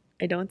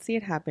 I don't see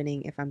it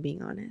happening if I'm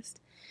being honest.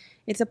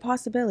 It's a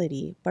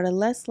possibility, but a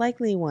less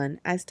likely one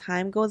as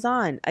time goes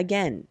on.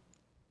 Again,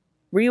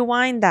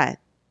 rewind that.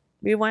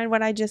 Rewind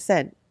what I just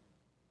said.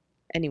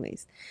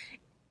 Anyways,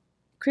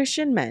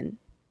 Christian men,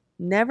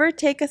 never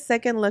take a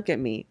second look at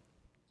me.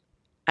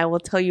 I will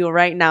tell you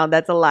right now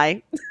that's a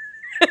lie.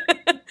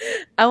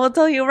 I will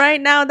tell you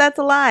right now that's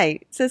a lie.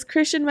 It says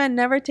Christian men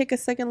never take a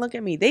second look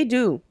at me. They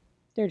do.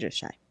 They're just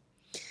shy.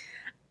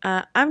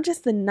 I'm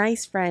just a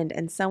nice friend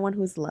and someone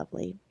who's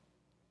lovely.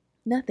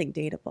 Nothing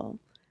dateable.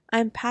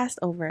 I'm passed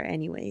over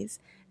anyways,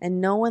 and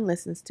no one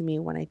listens to me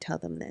when I tell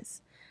them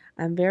this.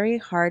 I'm very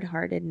hard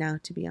hearted now,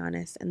 to be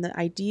honest, and the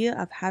idea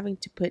of having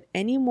to put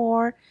any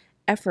more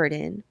effort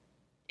in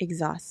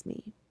exhausts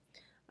me.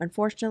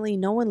 Unfortunately,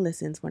 no one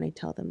listens when I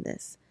tell them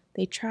this.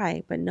 They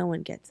try, but no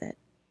one gets it.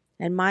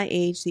 At my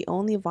age, the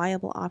only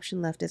viable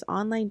option left is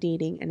online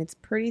dating, and it's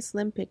pretty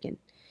slim picking.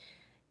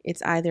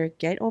 It's either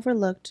get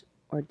overlooked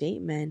or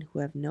date men who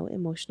have no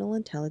emotional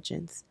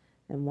intelligence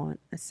and want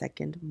a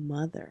second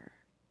mother.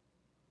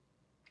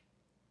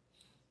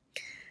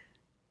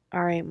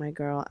 All right, my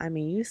girl. I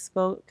mean, you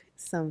spoke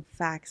some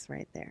facts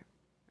right there.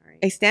 All right.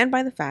 I stand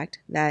by the fact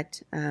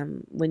that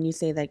when you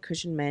say that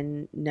Christian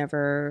men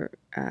never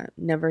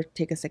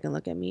take a second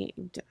look at me,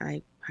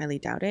 I highly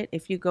doubt it.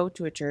 If you go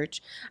to a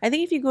church, I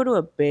think if you go to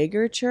a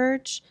bigger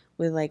church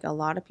with like a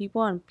lot of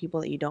people and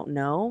people that you don't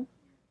know,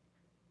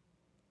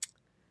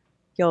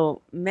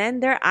 yo,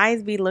 men, their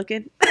eyes be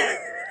looking.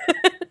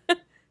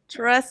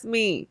 Trust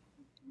me.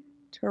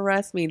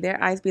 Trust me.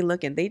 Their eyes be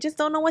looking. They just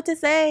don't know what to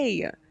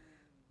say.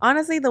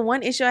 Honestly, the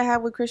one issue I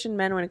have with Christian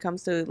men when it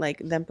comes to like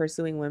them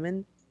pursuing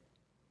women,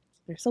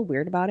 they're so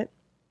weird about it.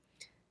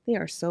 They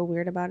are so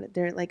weird about it.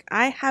 They're like,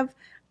 I have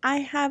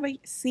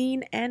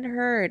seen and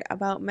heard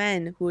about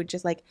men who are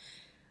just like,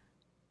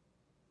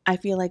 I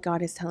feel like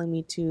God is telling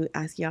me to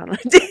ask you out on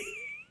a date.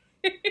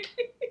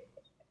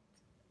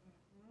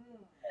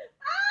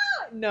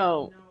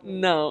 No,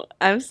 no,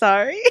 I'm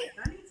sorry.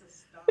 That needs to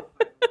stop,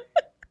 by the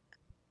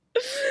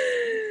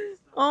way.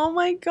 Oh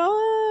my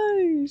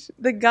gosh.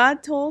 The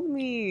God told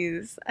me.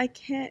 I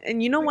can't.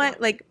 And you know what?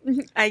 Like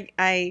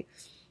I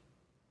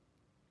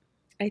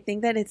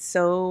think that it's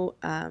so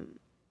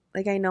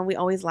like I know we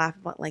always laugh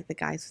about like the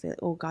guys who say,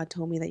 "Oh, God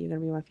told me that you're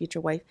going to be my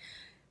future wife."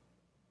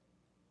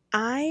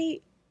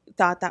 I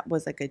thought that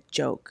was like a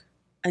joke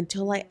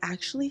until I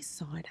actually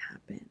saw it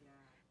happen.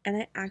 And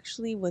I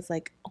actually was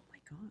like, "Oh my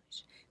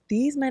gosh.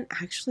 These men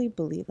actually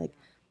believe like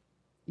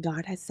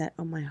God has set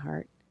on my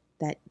heart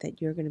that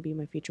you're going to be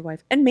my future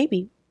wife. And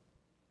maybe,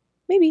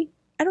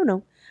 I don't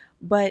know.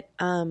 But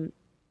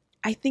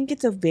I think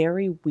it's a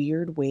very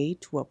weird way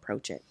to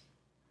approach it.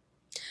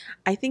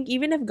 I think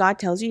even if God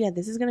tells you, yeah,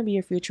 this is going to be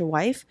your future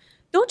wife,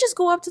 don't just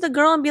go up to the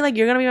girl and be like,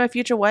 you're going to be my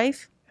future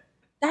wife.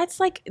 That's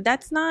like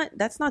that's not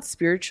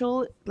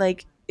spiritual.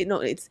 Like,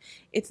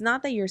 it's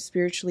not that you're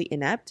spiritually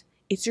inept,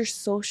 it's you're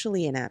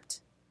socially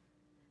inept.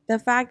 The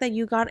fact that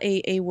you got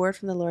a word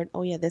from the Lord,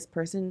 oh yeah, this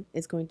person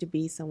is going to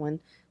be someone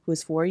who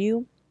is for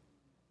you,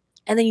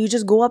 and then you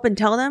just go up and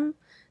tell them,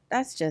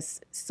 that's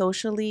just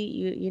socially,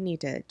 you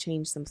need to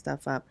change some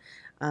stuff up.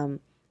 um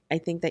I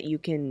think that you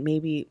can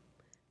maybe,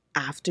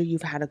 after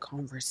you've had a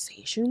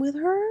conversation with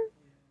her,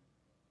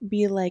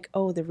 be like,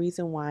 oh, the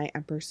reason why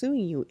I'm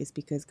pursuing you is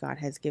because God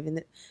has given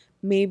it.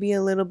 Maybe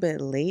a little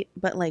bit late,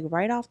 but like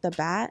right off the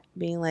bat,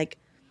 being like,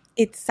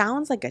 it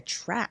sounds like a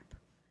trap.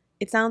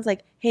 It sounds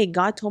like, hey,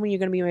 God told me you're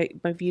going to be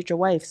my future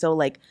wife. So,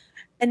 like,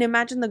 and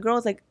imagine the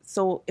girl's like,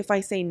 so if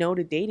I say no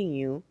to dating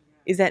you,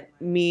 is that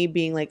me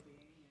being like,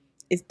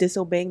 is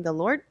disobeying the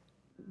Lord?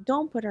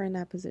 Don't put her in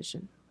that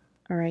position.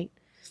 All right.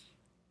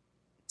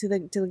 To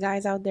the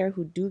guys out there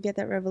who do get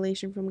that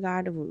revelation from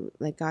God, who,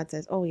 like, God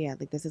says, oh yeah,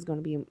 like this is going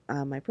to be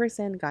my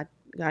person. God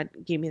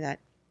gave me that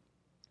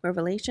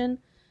revelation.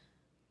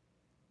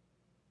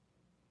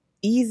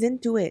 Ease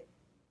into it.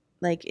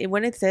 Like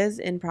when it says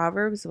in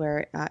Proverbs,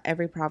 where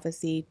every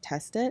prophecy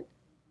test it.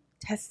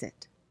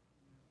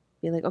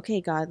 Be like,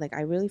 okay, God, like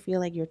I really feel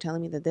like you're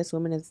telling me that this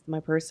woman is my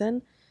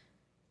person.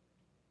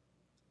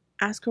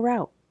 Ask her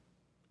out.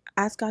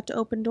 Ask God to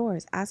open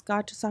doors. Ask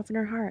God to soften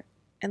her heart,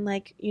 and,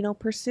 like,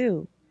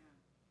 pursue.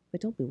 But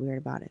don't be weird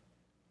about it.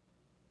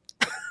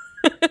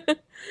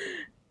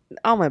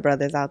 All my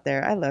brothers out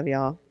there, I love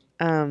y'all.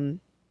 Um,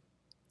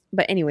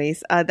 but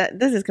anyways, that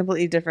this is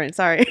completely different.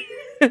 Sorry.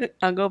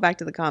 I'll go back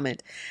to the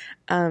comment.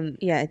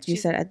 Yeah, you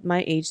said at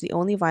my age, the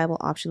only viable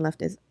option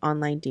left is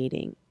online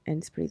dating, and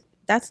it's pretty.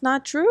 That's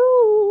not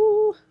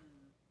true.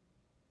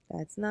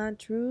 That's not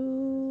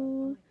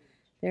true.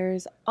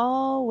 There's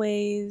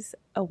always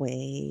a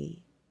way.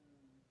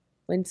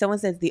 When someone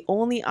says the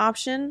only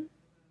option,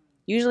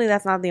 usually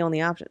that's not the only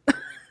option.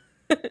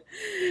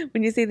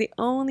 When you say the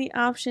only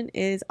option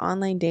is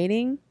online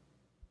dating,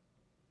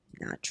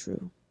 not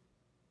true.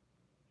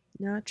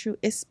 Not true.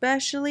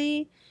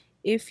 Especially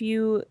if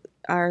you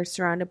are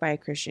surrounded by a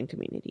Christian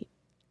community.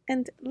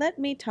 And let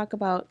me talk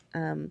about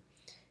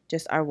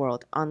just our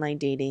world, online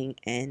dating,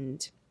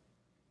 and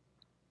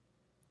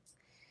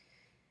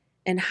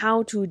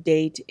how to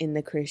date in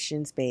the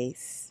Christian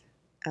space,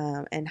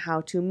 and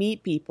how to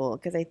meet people.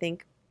 Because I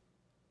think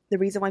the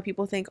reason why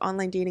people think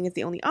online dating is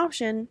the only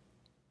option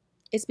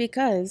is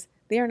because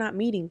they are not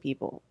meeting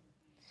people.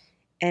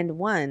 And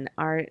one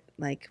are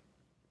like,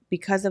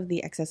 because of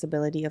the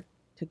accessibility of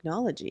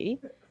technology,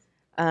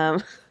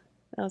 um,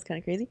 that was kind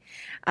of crazy.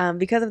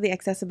 Because of the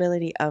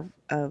accessibility of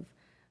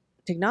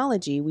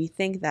technology, we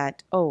think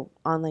that, oh,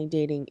 online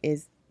dating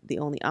is the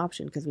only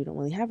option because we don't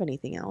really have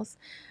anything else.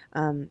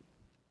 Um,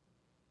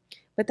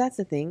 but that's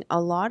the thing.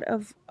 A lot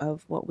of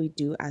what we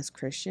do as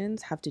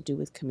Christians have to do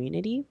with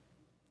community.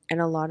 And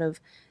a lot of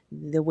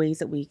the ways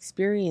that we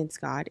experience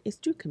God is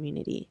through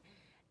community.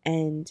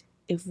 And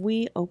if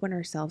we open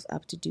ourselves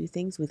up to do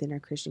things within our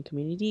Christian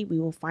community, we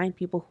will find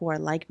people who are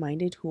like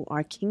minded, who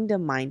are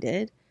kingdom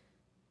minded,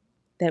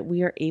 that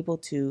we are able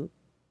to,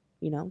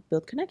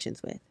 build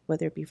connections with,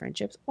 whether it be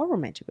friendships or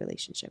romantic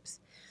relationships.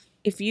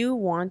 If you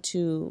want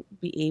to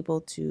be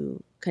able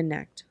to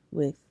connect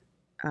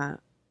uh,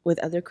 with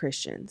other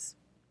Christians,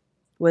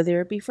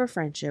 whether it be for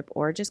friendship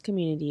or just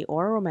community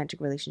or a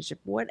romantic relationship,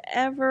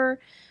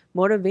 whatever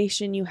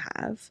motivation you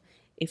have,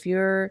 if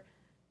your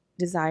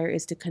desire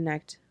is to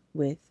connect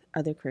with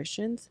other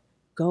Christians,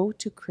 go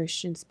to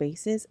Christian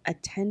spaces,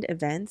 attend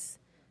events,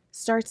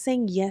 start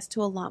saying yes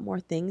to a lot more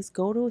things,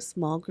 go to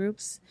small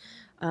groups.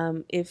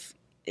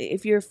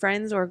 If your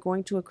friends are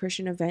going to a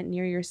Christian event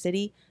near your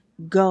city,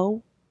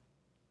 go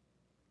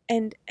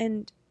and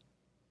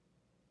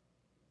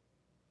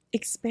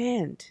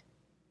expand,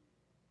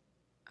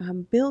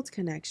 build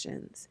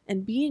connections,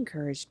 and be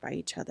encouraged by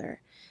each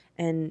other.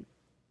 And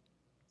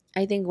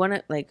I think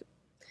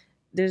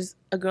there's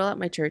a girl at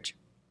my church.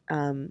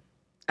 Um,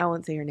 I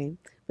won't say her name,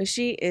 but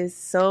she is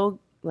so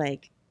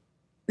like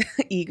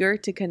eager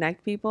to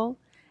connect people,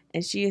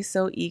 and she is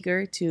so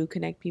eager to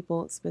connect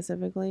people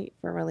specifically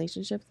for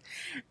relationships.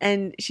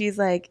 And she's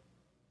like,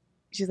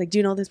 do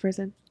you know this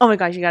person? Oh my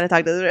gosh, you got to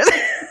talk to this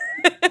person.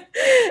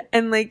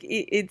 And like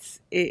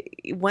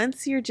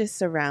once you're just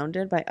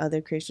surrounded by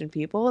other Christian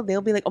people, they'll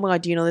be like, oh my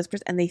God, do you know this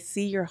person? And they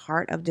see your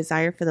heart of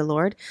desire for the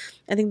Lord.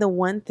 I think the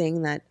one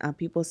thing that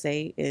people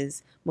say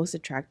is most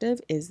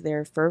attractive is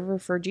their fervor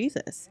for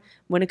Jesus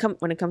when it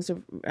comes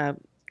to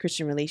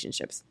Christian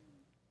relationships.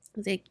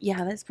 It's like,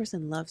 yeah, this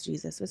person loves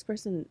Jesus. This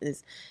person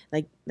is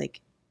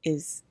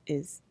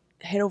is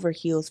head over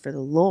heels for the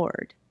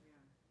Lord.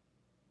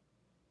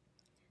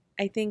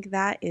 I think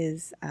that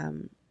is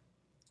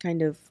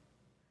kind of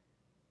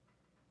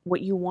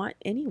what you want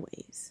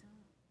anyways.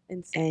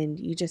 And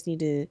you just need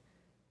to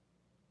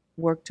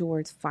work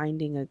towards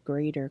finding a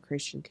greater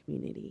Christian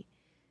community.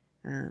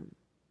 Um,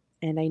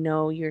 and I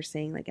know you're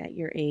saying, like, at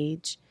your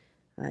age,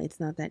 it's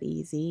not that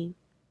easy.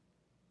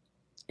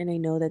 And I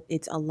know that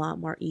it's a lot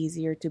more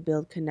easier to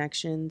build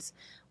connections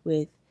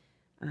with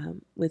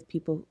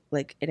people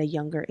like at a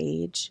younger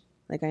age.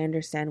 Like, I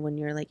understand when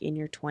you're like in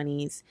your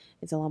 20s,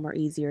 it's a lot more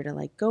easier to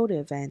like go to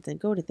events and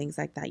go to things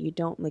like that. You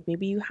don't like,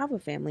 maybe you have a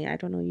family. I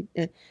don't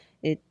know.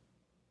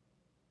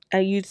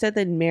 You said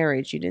that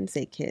marriage. You didn't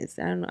say kids.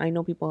 I don't. I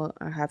know people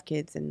have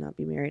kids and not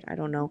be married. I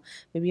don't know.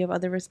 Maybe you have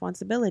other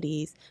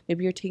responsibilities.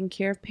 Maybe you're taking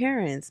care of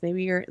parents.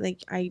 Maybe you're like,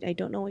 I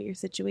don't know what your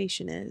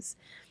situation is.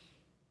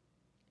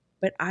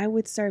 But I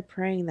would start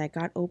praying that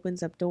God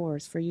opens up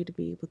doors for you to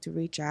be able to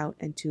reach out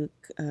and to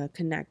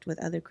connect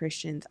with other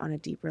Christians on a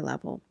deeper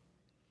level.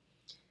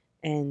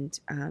 And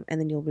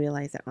then you'll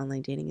realize that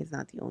online dating is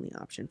not the only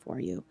option for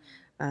you.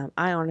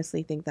 I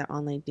honestly think that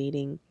online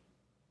dating,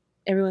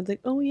 everyone's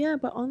like, oh yeah,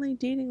 but online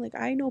dating, like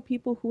I know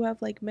people who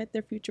have like met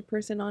their future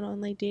person on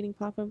online dating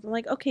platforms. I'm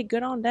like, okay,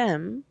 good on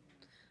them.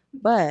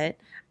 But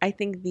I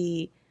think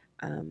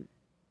um,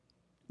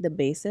 the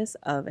basis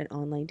of an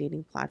online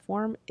dating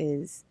platform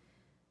is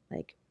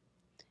like,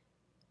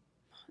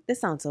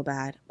 this sounds so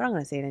bad, but I'm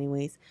gonna say it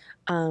anyways.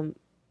 Um,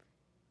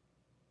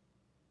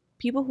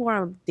 People who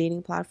are on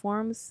dating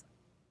platforms,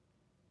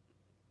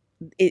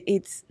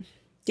 it's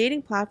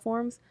dating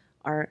platforms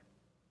are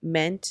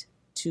meant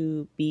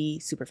to be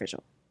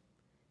superficial.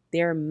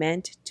 They're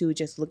meant to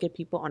just look at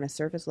people on a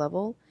surface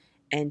level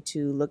and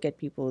to look at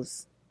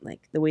people's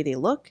like the way they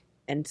look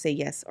and say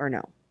yes or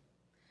no.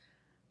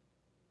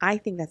 I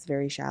think that's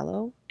very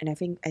shallow, and I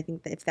think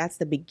that if that's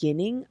the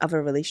beginning of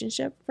a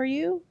relationship for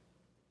you,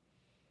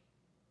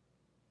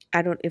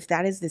 I don't if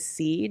that is the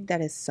seed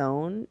that is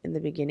sown in the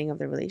beginning of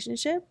the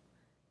relationship,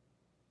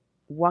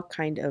 what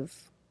kind of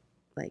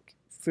like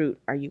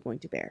fruit are you going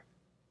to bear?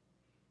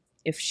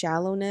 If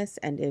shallowness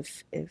and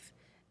if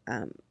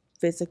um,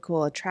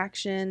 physical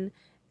attraction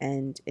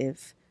and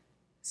if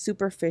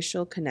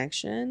superficial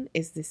connection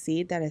is the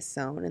seed that is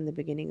sown in the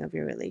beginning of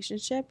your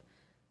relationship,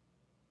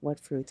 what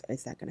fruits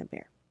is that going to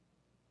bear?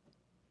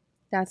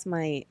 That's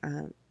my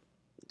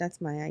that's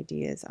my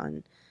ideas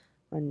on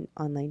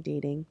online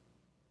dating.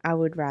 I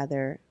would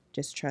rather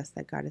just trust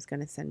that God is going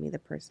to send me the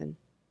person.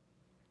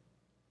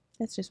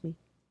 That's just me.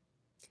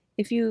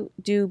 If you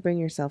do bring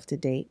yourself to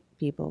date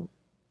people,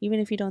 even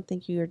if you don't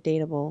think you're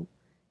dateable,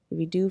 if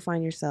you do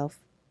find yourself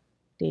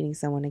dating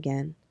someone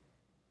again,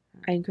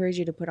 I encourage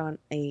you to put on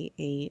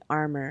a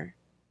armor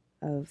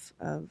of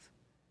um,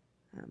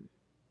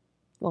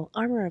 well,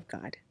 armor of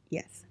God,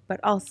 yes, but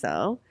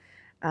also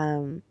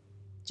um,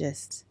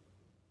 just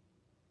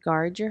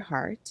guard your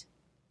heart,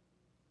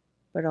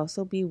 but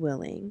also be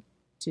willing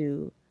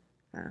to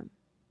um,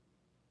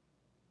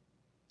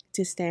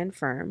 to stand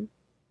firm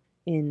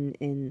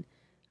in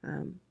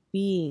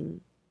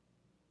being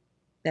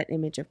that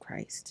image of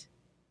Christ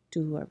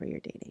to whoever you're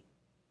dating.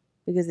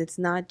 Because it's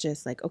not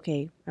just like,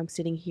 okay, I'm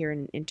sitting here in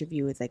an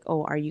interview. It's like,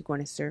 oh, are you going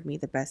to serve me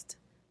the best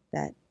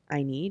that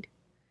I need?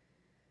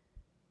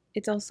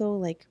 It's also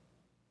like,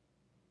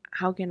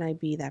 how can I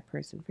be that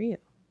person for you?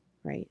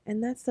 Right.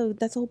 And that's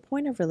the whole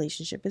point of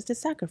relationship, is to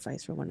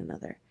sacrifice for one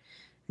another.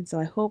 And so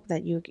I hope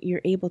that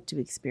you're able to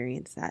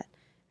experience that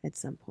at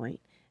some point.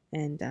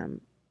 And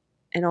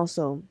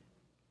also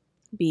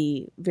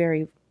be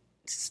very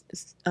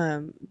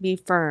be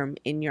firm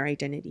in your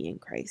identity in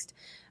Christ,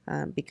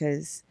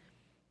 because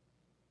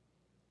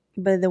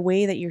by the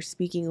way that you're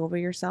speaking over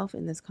yourself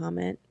in this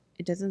comment,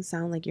 it doesn't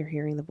sound like you're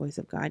hearing the voice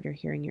of God. You're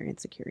hearing your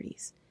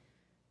insecurities.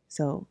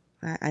 So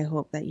I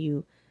hope that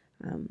you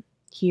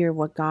hear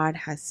what God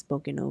has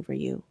spoken over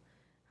you.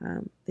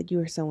 That you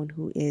are someone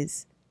who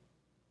is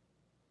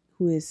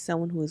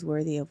someone who is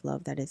worthy of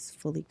love, that is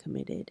fully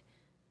committed,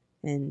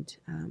 and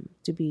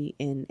to be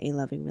in a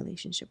loving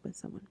relationship with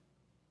someone.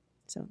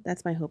 So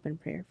that's my hope and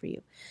prayer for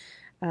you.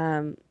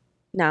 Um,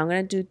 Now I'm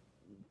going to do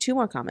two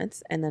more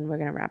comments and then we're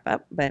going to wrap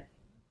up. But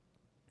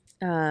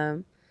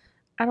um,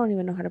 I don't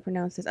even know how to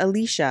pronounce this.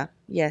 Alicia.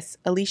 Yes,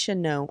 Alicia.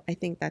 No, I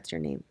think that's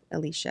your name,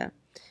 Alicia.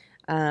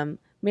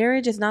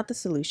 Marriage is not the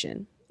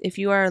solution. If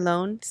you are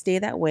alone, stay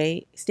that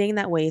way. Staying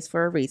that way is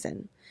for a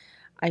reason.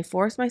 I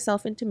forced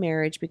myself into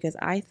marriage because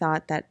I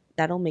thought that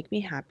that'll make me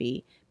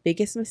happy.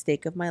 Biggest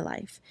mistake of my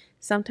life.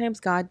 Sometimes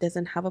God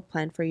doesn't have a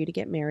plan for you to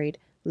get married.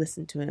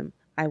 Listen to him.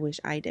 I wish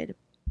I did.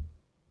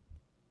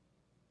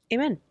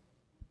 Amen.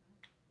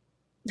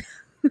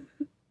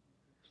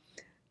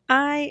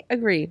 I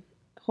agree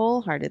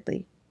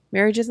wholeheartedly.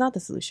 Marriage is not the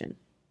solution.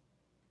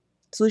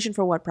 Solution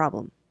for what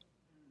problem?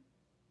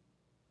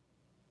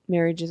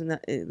 Marriage is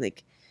not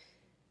like,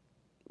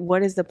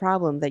 what is the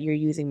problem that you're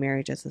using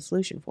marriage as a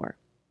solution for?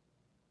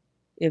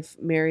 If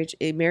marriage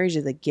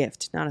is a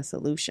gift, not a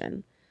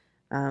solution.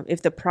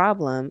 If the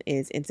problem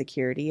is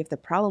insecurity, if the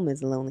problem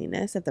is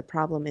loneliness, if the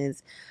problem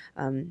is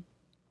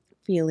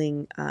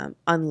feeling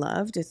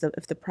unloved,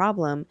 if the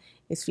problem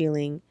is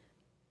feeling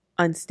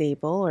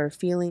unstable, or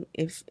feeling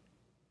if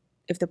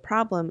the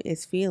problem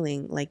is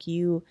feeling like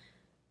you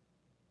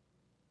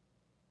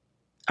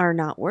are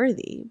not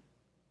worthy,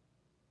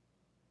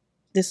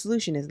 The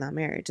solution is not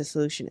marriage, the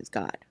solution is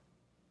God.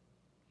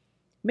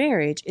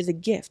 Marriage is a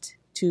gift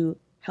to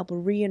help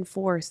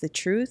reinforce the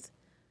truth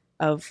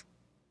of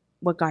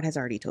what God has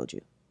already told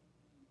you.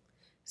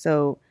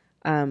 So,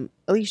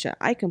 Alicia,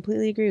 I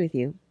completely agree with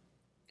you.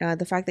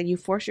 The fact that you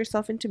force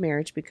yourself into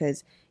marriage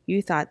because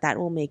you thought that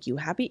will make you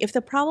happy. If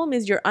the problem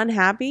is you're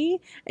unhappy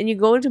and you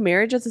go into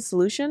marriage as a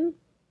solution,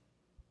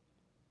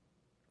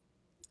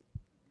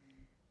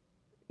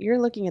 you're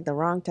looking at the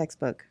wrong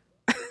textbook.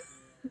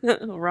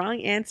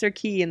 Wrong answer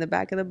key in the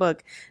back of the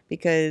book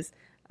because,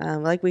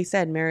 like we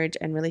said, marriage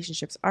and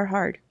relationships are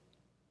hard.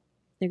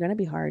 They're going to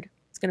be hard.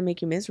 It's going to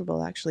make you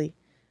miserable, actually.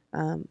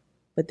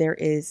 But there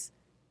is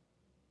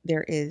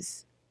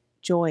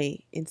joy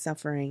in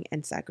suffering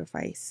and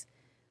sacrifice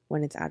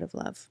when it's out of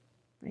love,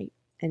 right?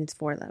 And it's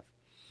for love.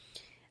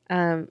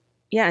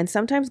 Yeah, and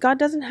sometimes God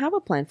doesn't have a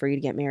plan for you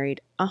to get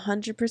married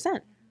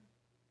 100%.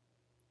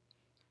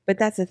 But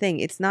that's the thing.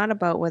 It's not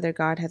about whether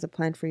God has a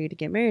plan for you to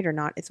get married or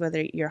not. It's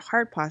whether your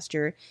heart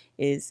posture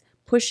is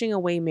pushing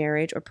away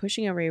marriage or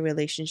pushing away a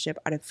relationship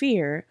out of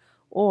fear,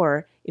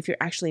 or if you're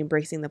actually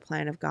embracing the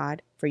plan of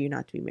God for you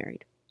not to be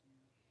married.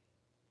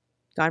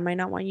 God might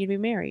not want you to be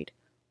married,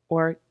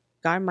 or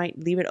God might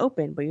leave it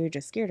open, but you're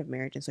just scared of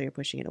marriage and so you're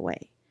pushing it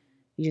away.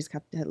 You just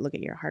have to look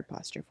at your heart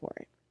posture for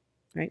it,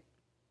 right?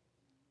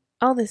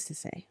 All this to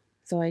say,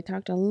 so I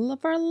talked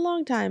for a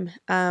long time,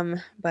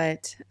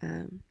 but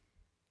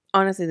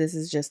honestly, this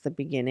is just the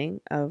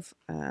beginning of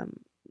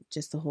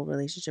just the whole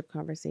relationship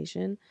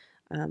conversation.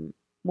 Um,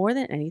 More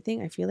than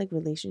anything, I feel like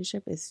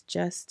relationship is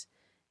just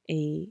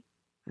a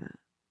uh,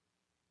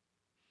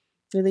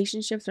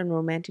 relationships and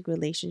romantic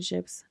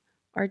relationships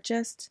are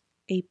just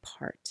a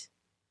part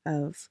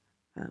of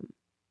um,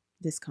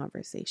 this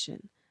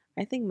conversation.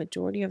 I think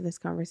majority of this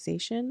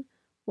conversation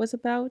was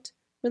about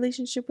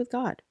relationship with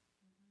God.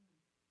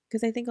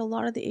 Because I think a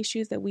lot of the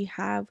issues that we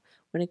have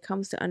when it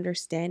comes to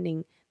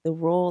understanding the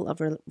role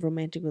of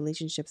romantic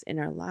relationships in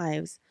our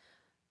lives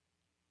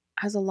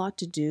has a lot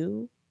to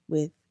do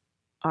with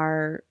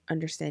our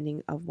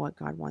understanding of what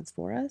God wants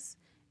for us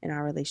and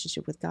our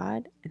relationship with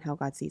God and how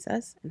God sees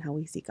us and how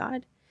we see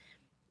God.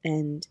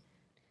 And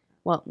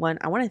well, one,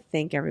 I want to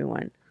thank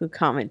everyone who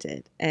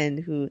commented and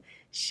who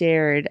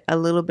shared a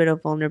little bit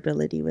of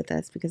vulnerability with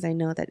us because I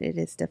know that it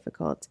is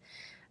difficult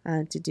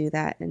to do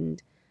that.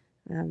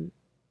 Um,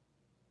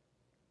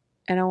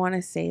 and I want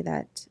to say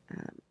that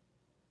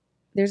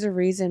there's a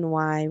reason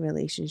why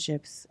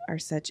relationships are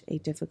such a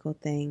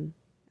difficult thing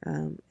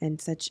and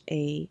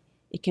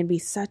it can be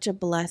such a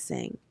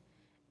blessing,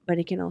 but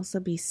it can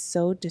also be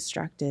so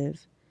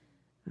destructive.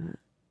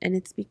 And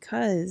it's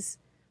because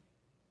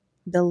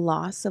the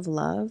loss of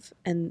love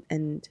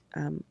and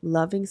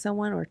loving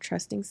someone or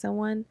trusting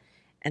someone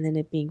and then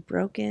it being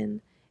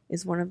broken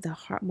is one of the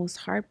most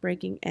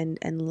heartbreaking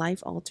and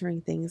life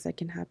altering things that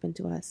can happen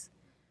to us.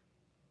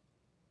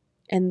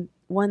 And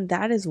one,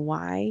 that is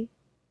why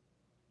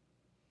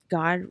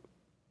God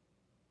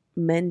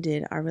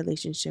mended our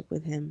relationship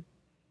with Him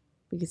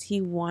because He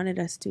wanted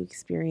us to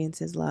experience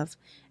His love.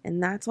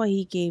 And that's why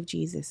He gave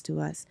Jesus to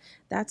us.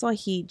 That's why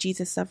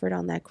Jesus suffered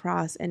on that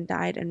cross and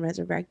died and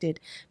resurrected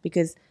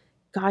because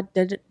God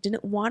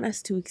didn't want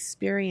us to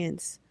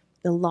experience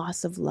the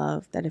loss of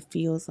love that it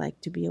feels like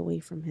to be away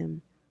from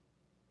Him.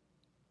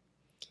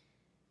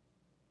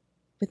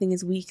 The thing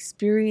is, we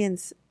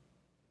experience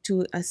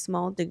to a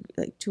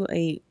to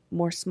a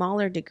more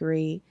smaller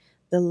degree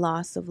the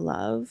loss of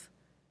love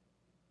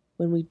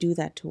when we do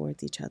that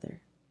towards each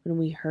other, when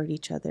we hurt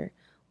each other,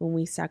 when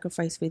we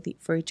sacrifice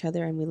for each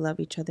other and we love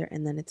each other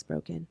and then it's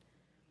broken.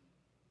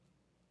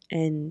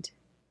 And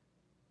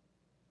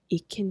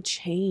it can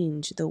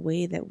change the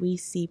way that we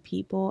see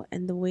people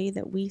and the way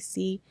that we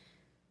see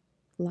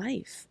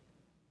life.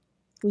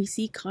 We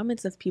see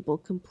comments of people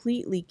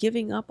completely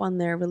giving up on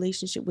their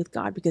relationship with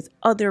God because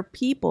other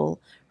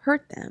people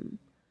hurt them.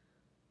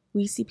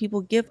 We see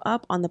people give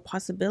up on the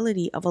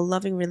possibility of a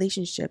loving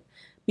relationship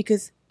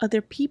because other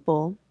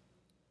people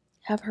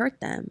have hurt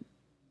them.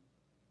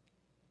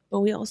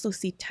 But we also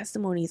see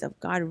testimonies of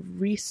God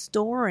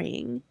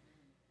restoring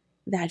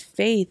that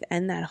faith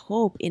and that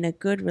hope in a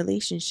good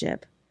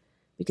relationship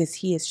because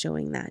He is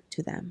showing that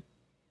to them,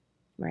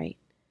 right?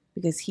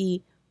 Because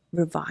He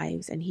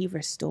revives and He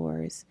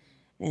restores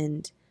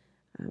and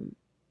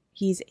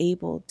He's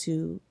able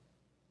to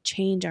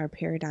change our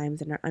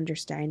paradigms and our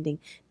understanding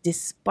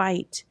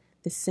despite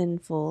the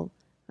sinful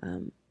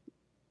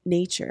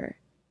nature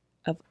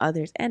of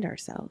others and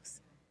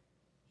ourselves.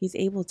 He's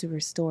able to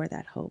restore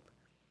that hope.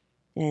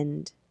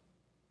 And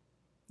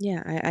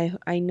yeah,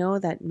 I know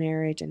that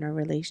marriage and our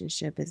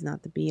relationship is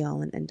not the be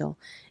all and end all.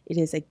 It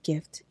is a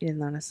gift, it is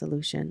not a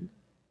solution.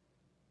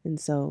 And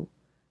so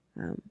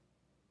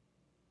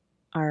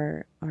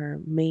our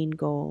main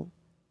goal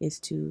is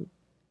to,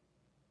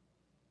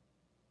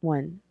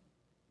 one,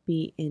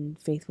 be in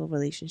faithful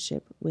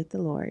relationship with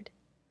the Lord,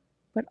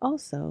 but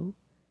also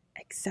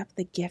accept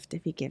the gift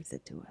if He gives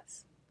it to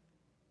us.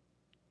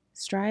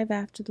 Strive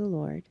after the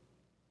Lord,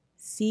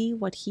 see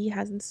what He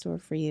has in store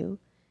for you,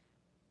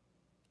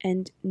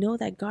 and know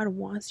that God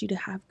wants you to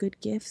have good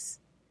gifts.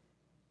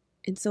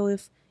 And so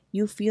if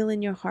you feel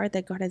in your heart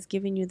that God has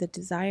given you the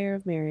desire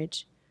of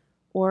marriage,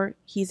 or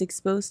He's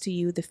exposed to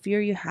you the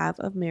fear you have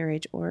of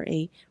marriage or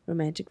a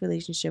romantic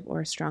relationship or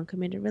a strong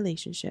committed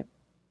relationship,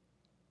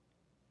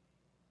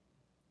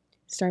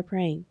 start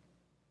praying,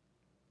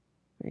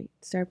 right?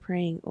 Start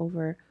praying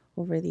over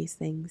these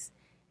things,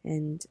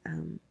 and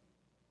and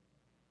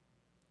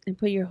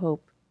put your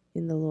hope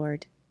in the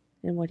Lord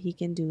and what He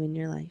can do in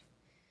your life.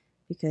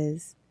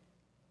 Because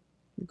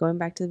going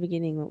back to the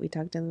beginning, what we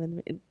talked about,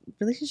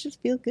 relationships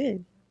feel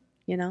good,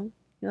 you know?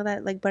 You know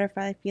that like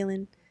butterfly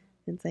feeling?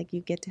 It's like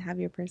you get to have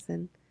your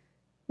person.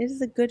 It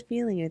is a good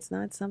feeling. It's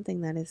not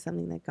something that is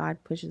something that God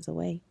pushes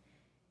away.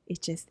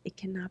 It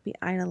cannot be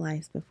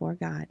idolized before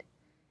God.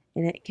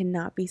 And it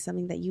cannot be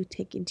something that you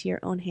take into your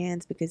own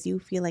hands because you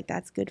feel like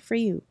that's good for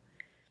you.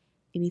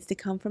 It needs to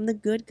come from the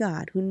good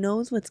God who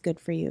knows what's good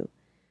for you.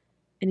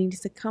 And it needs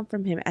to come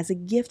from Him as a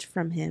gift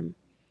from Him.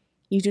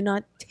 You do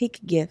not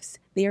take gifts,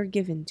 they are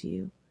given to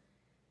you.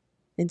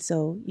 And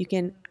so you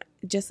can,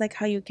 just like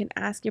how you can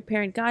ask your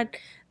parent, God,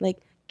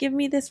 like, give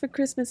me this for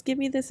Christmas, give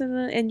me this,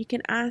 and you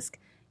can ask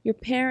your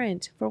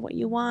parent for what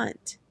you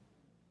want,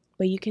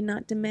 but you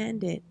cannot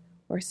demand it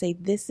or say,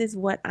 this is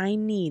what I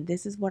need,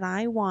 this is what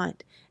I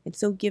want, and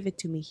so give it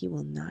to me. He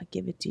will not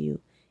give it to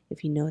you if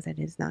He knows that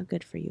it is not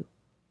good for you.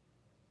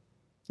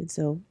 And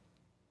so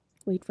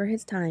wait for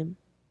His time.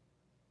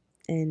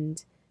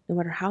 And no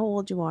matter how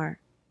old you are,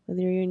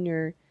 whether you're in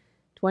your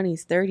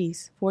 20s,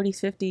 30s, 40s,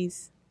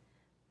 50s,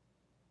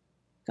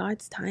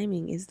 God's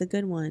timing is the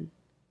good one.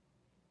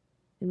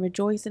 And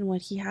rejoice in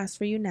what He has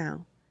for you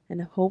now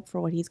and hope for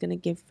what He's going to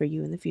give for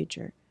you in the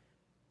future.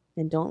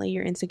 And don't let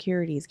your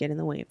insecurities get in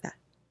the way of that.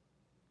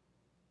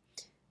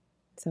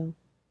 So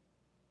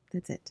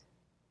that's it.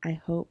 I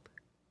hope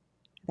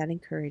that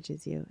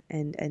encourages you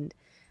and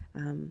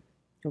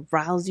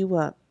riles you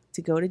up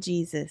to go to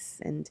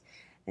Jesus and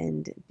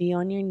be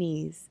on your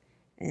knees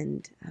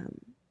and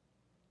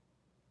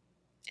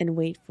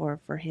wait for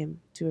Him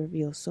to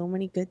reveal so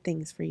many good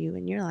things for you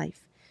in your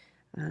life.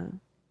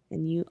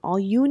 And all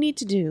you need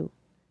to do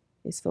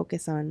is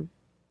focus on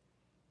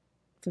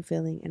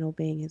fulfilling and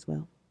obeying His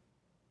will.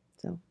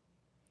 So,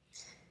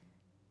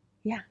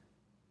 yeah.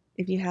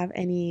 If you have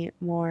any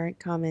more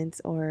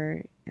comments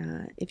or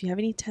if you have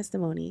any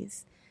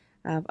testimonies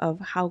of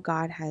how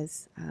God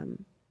has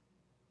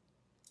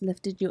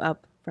lifted you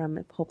up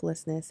from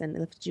hopelessness and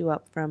lifted you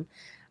up from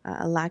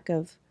a lack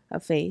of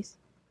faith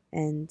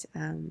and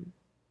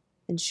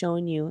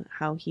shown you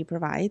how He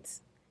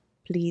provides,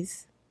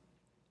 please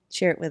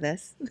share it with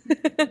us.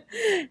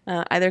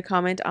 Either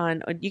comment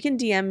on, or you can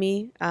DM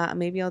me.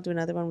 Maybe I'll do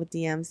another one with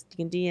DMs. You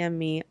can DM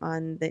me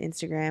on the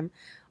Instagram,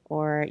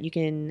 or you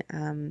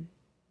can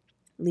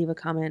leave a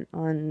comment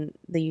on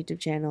the YouTube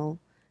channel.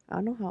 I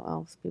don't know how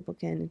else people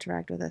can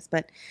interact with us,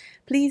 but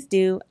please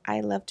do.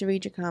 I love to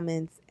read your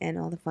comments and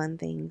all the fun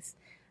things.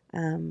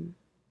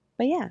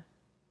 But yeah,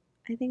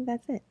 I think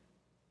that's it.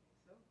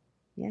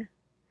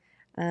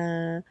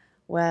 Yeah.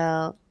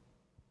 Well,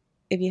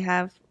 if you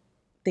have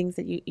things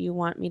that you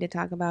want me to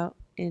talk about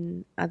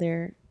in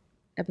other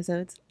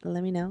episodes,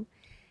 let me know.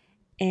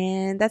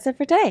 And that's it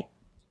for today.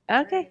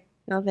 Okay.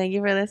 Well, thank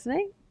you for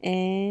listening,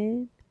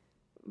 and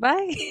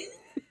bye.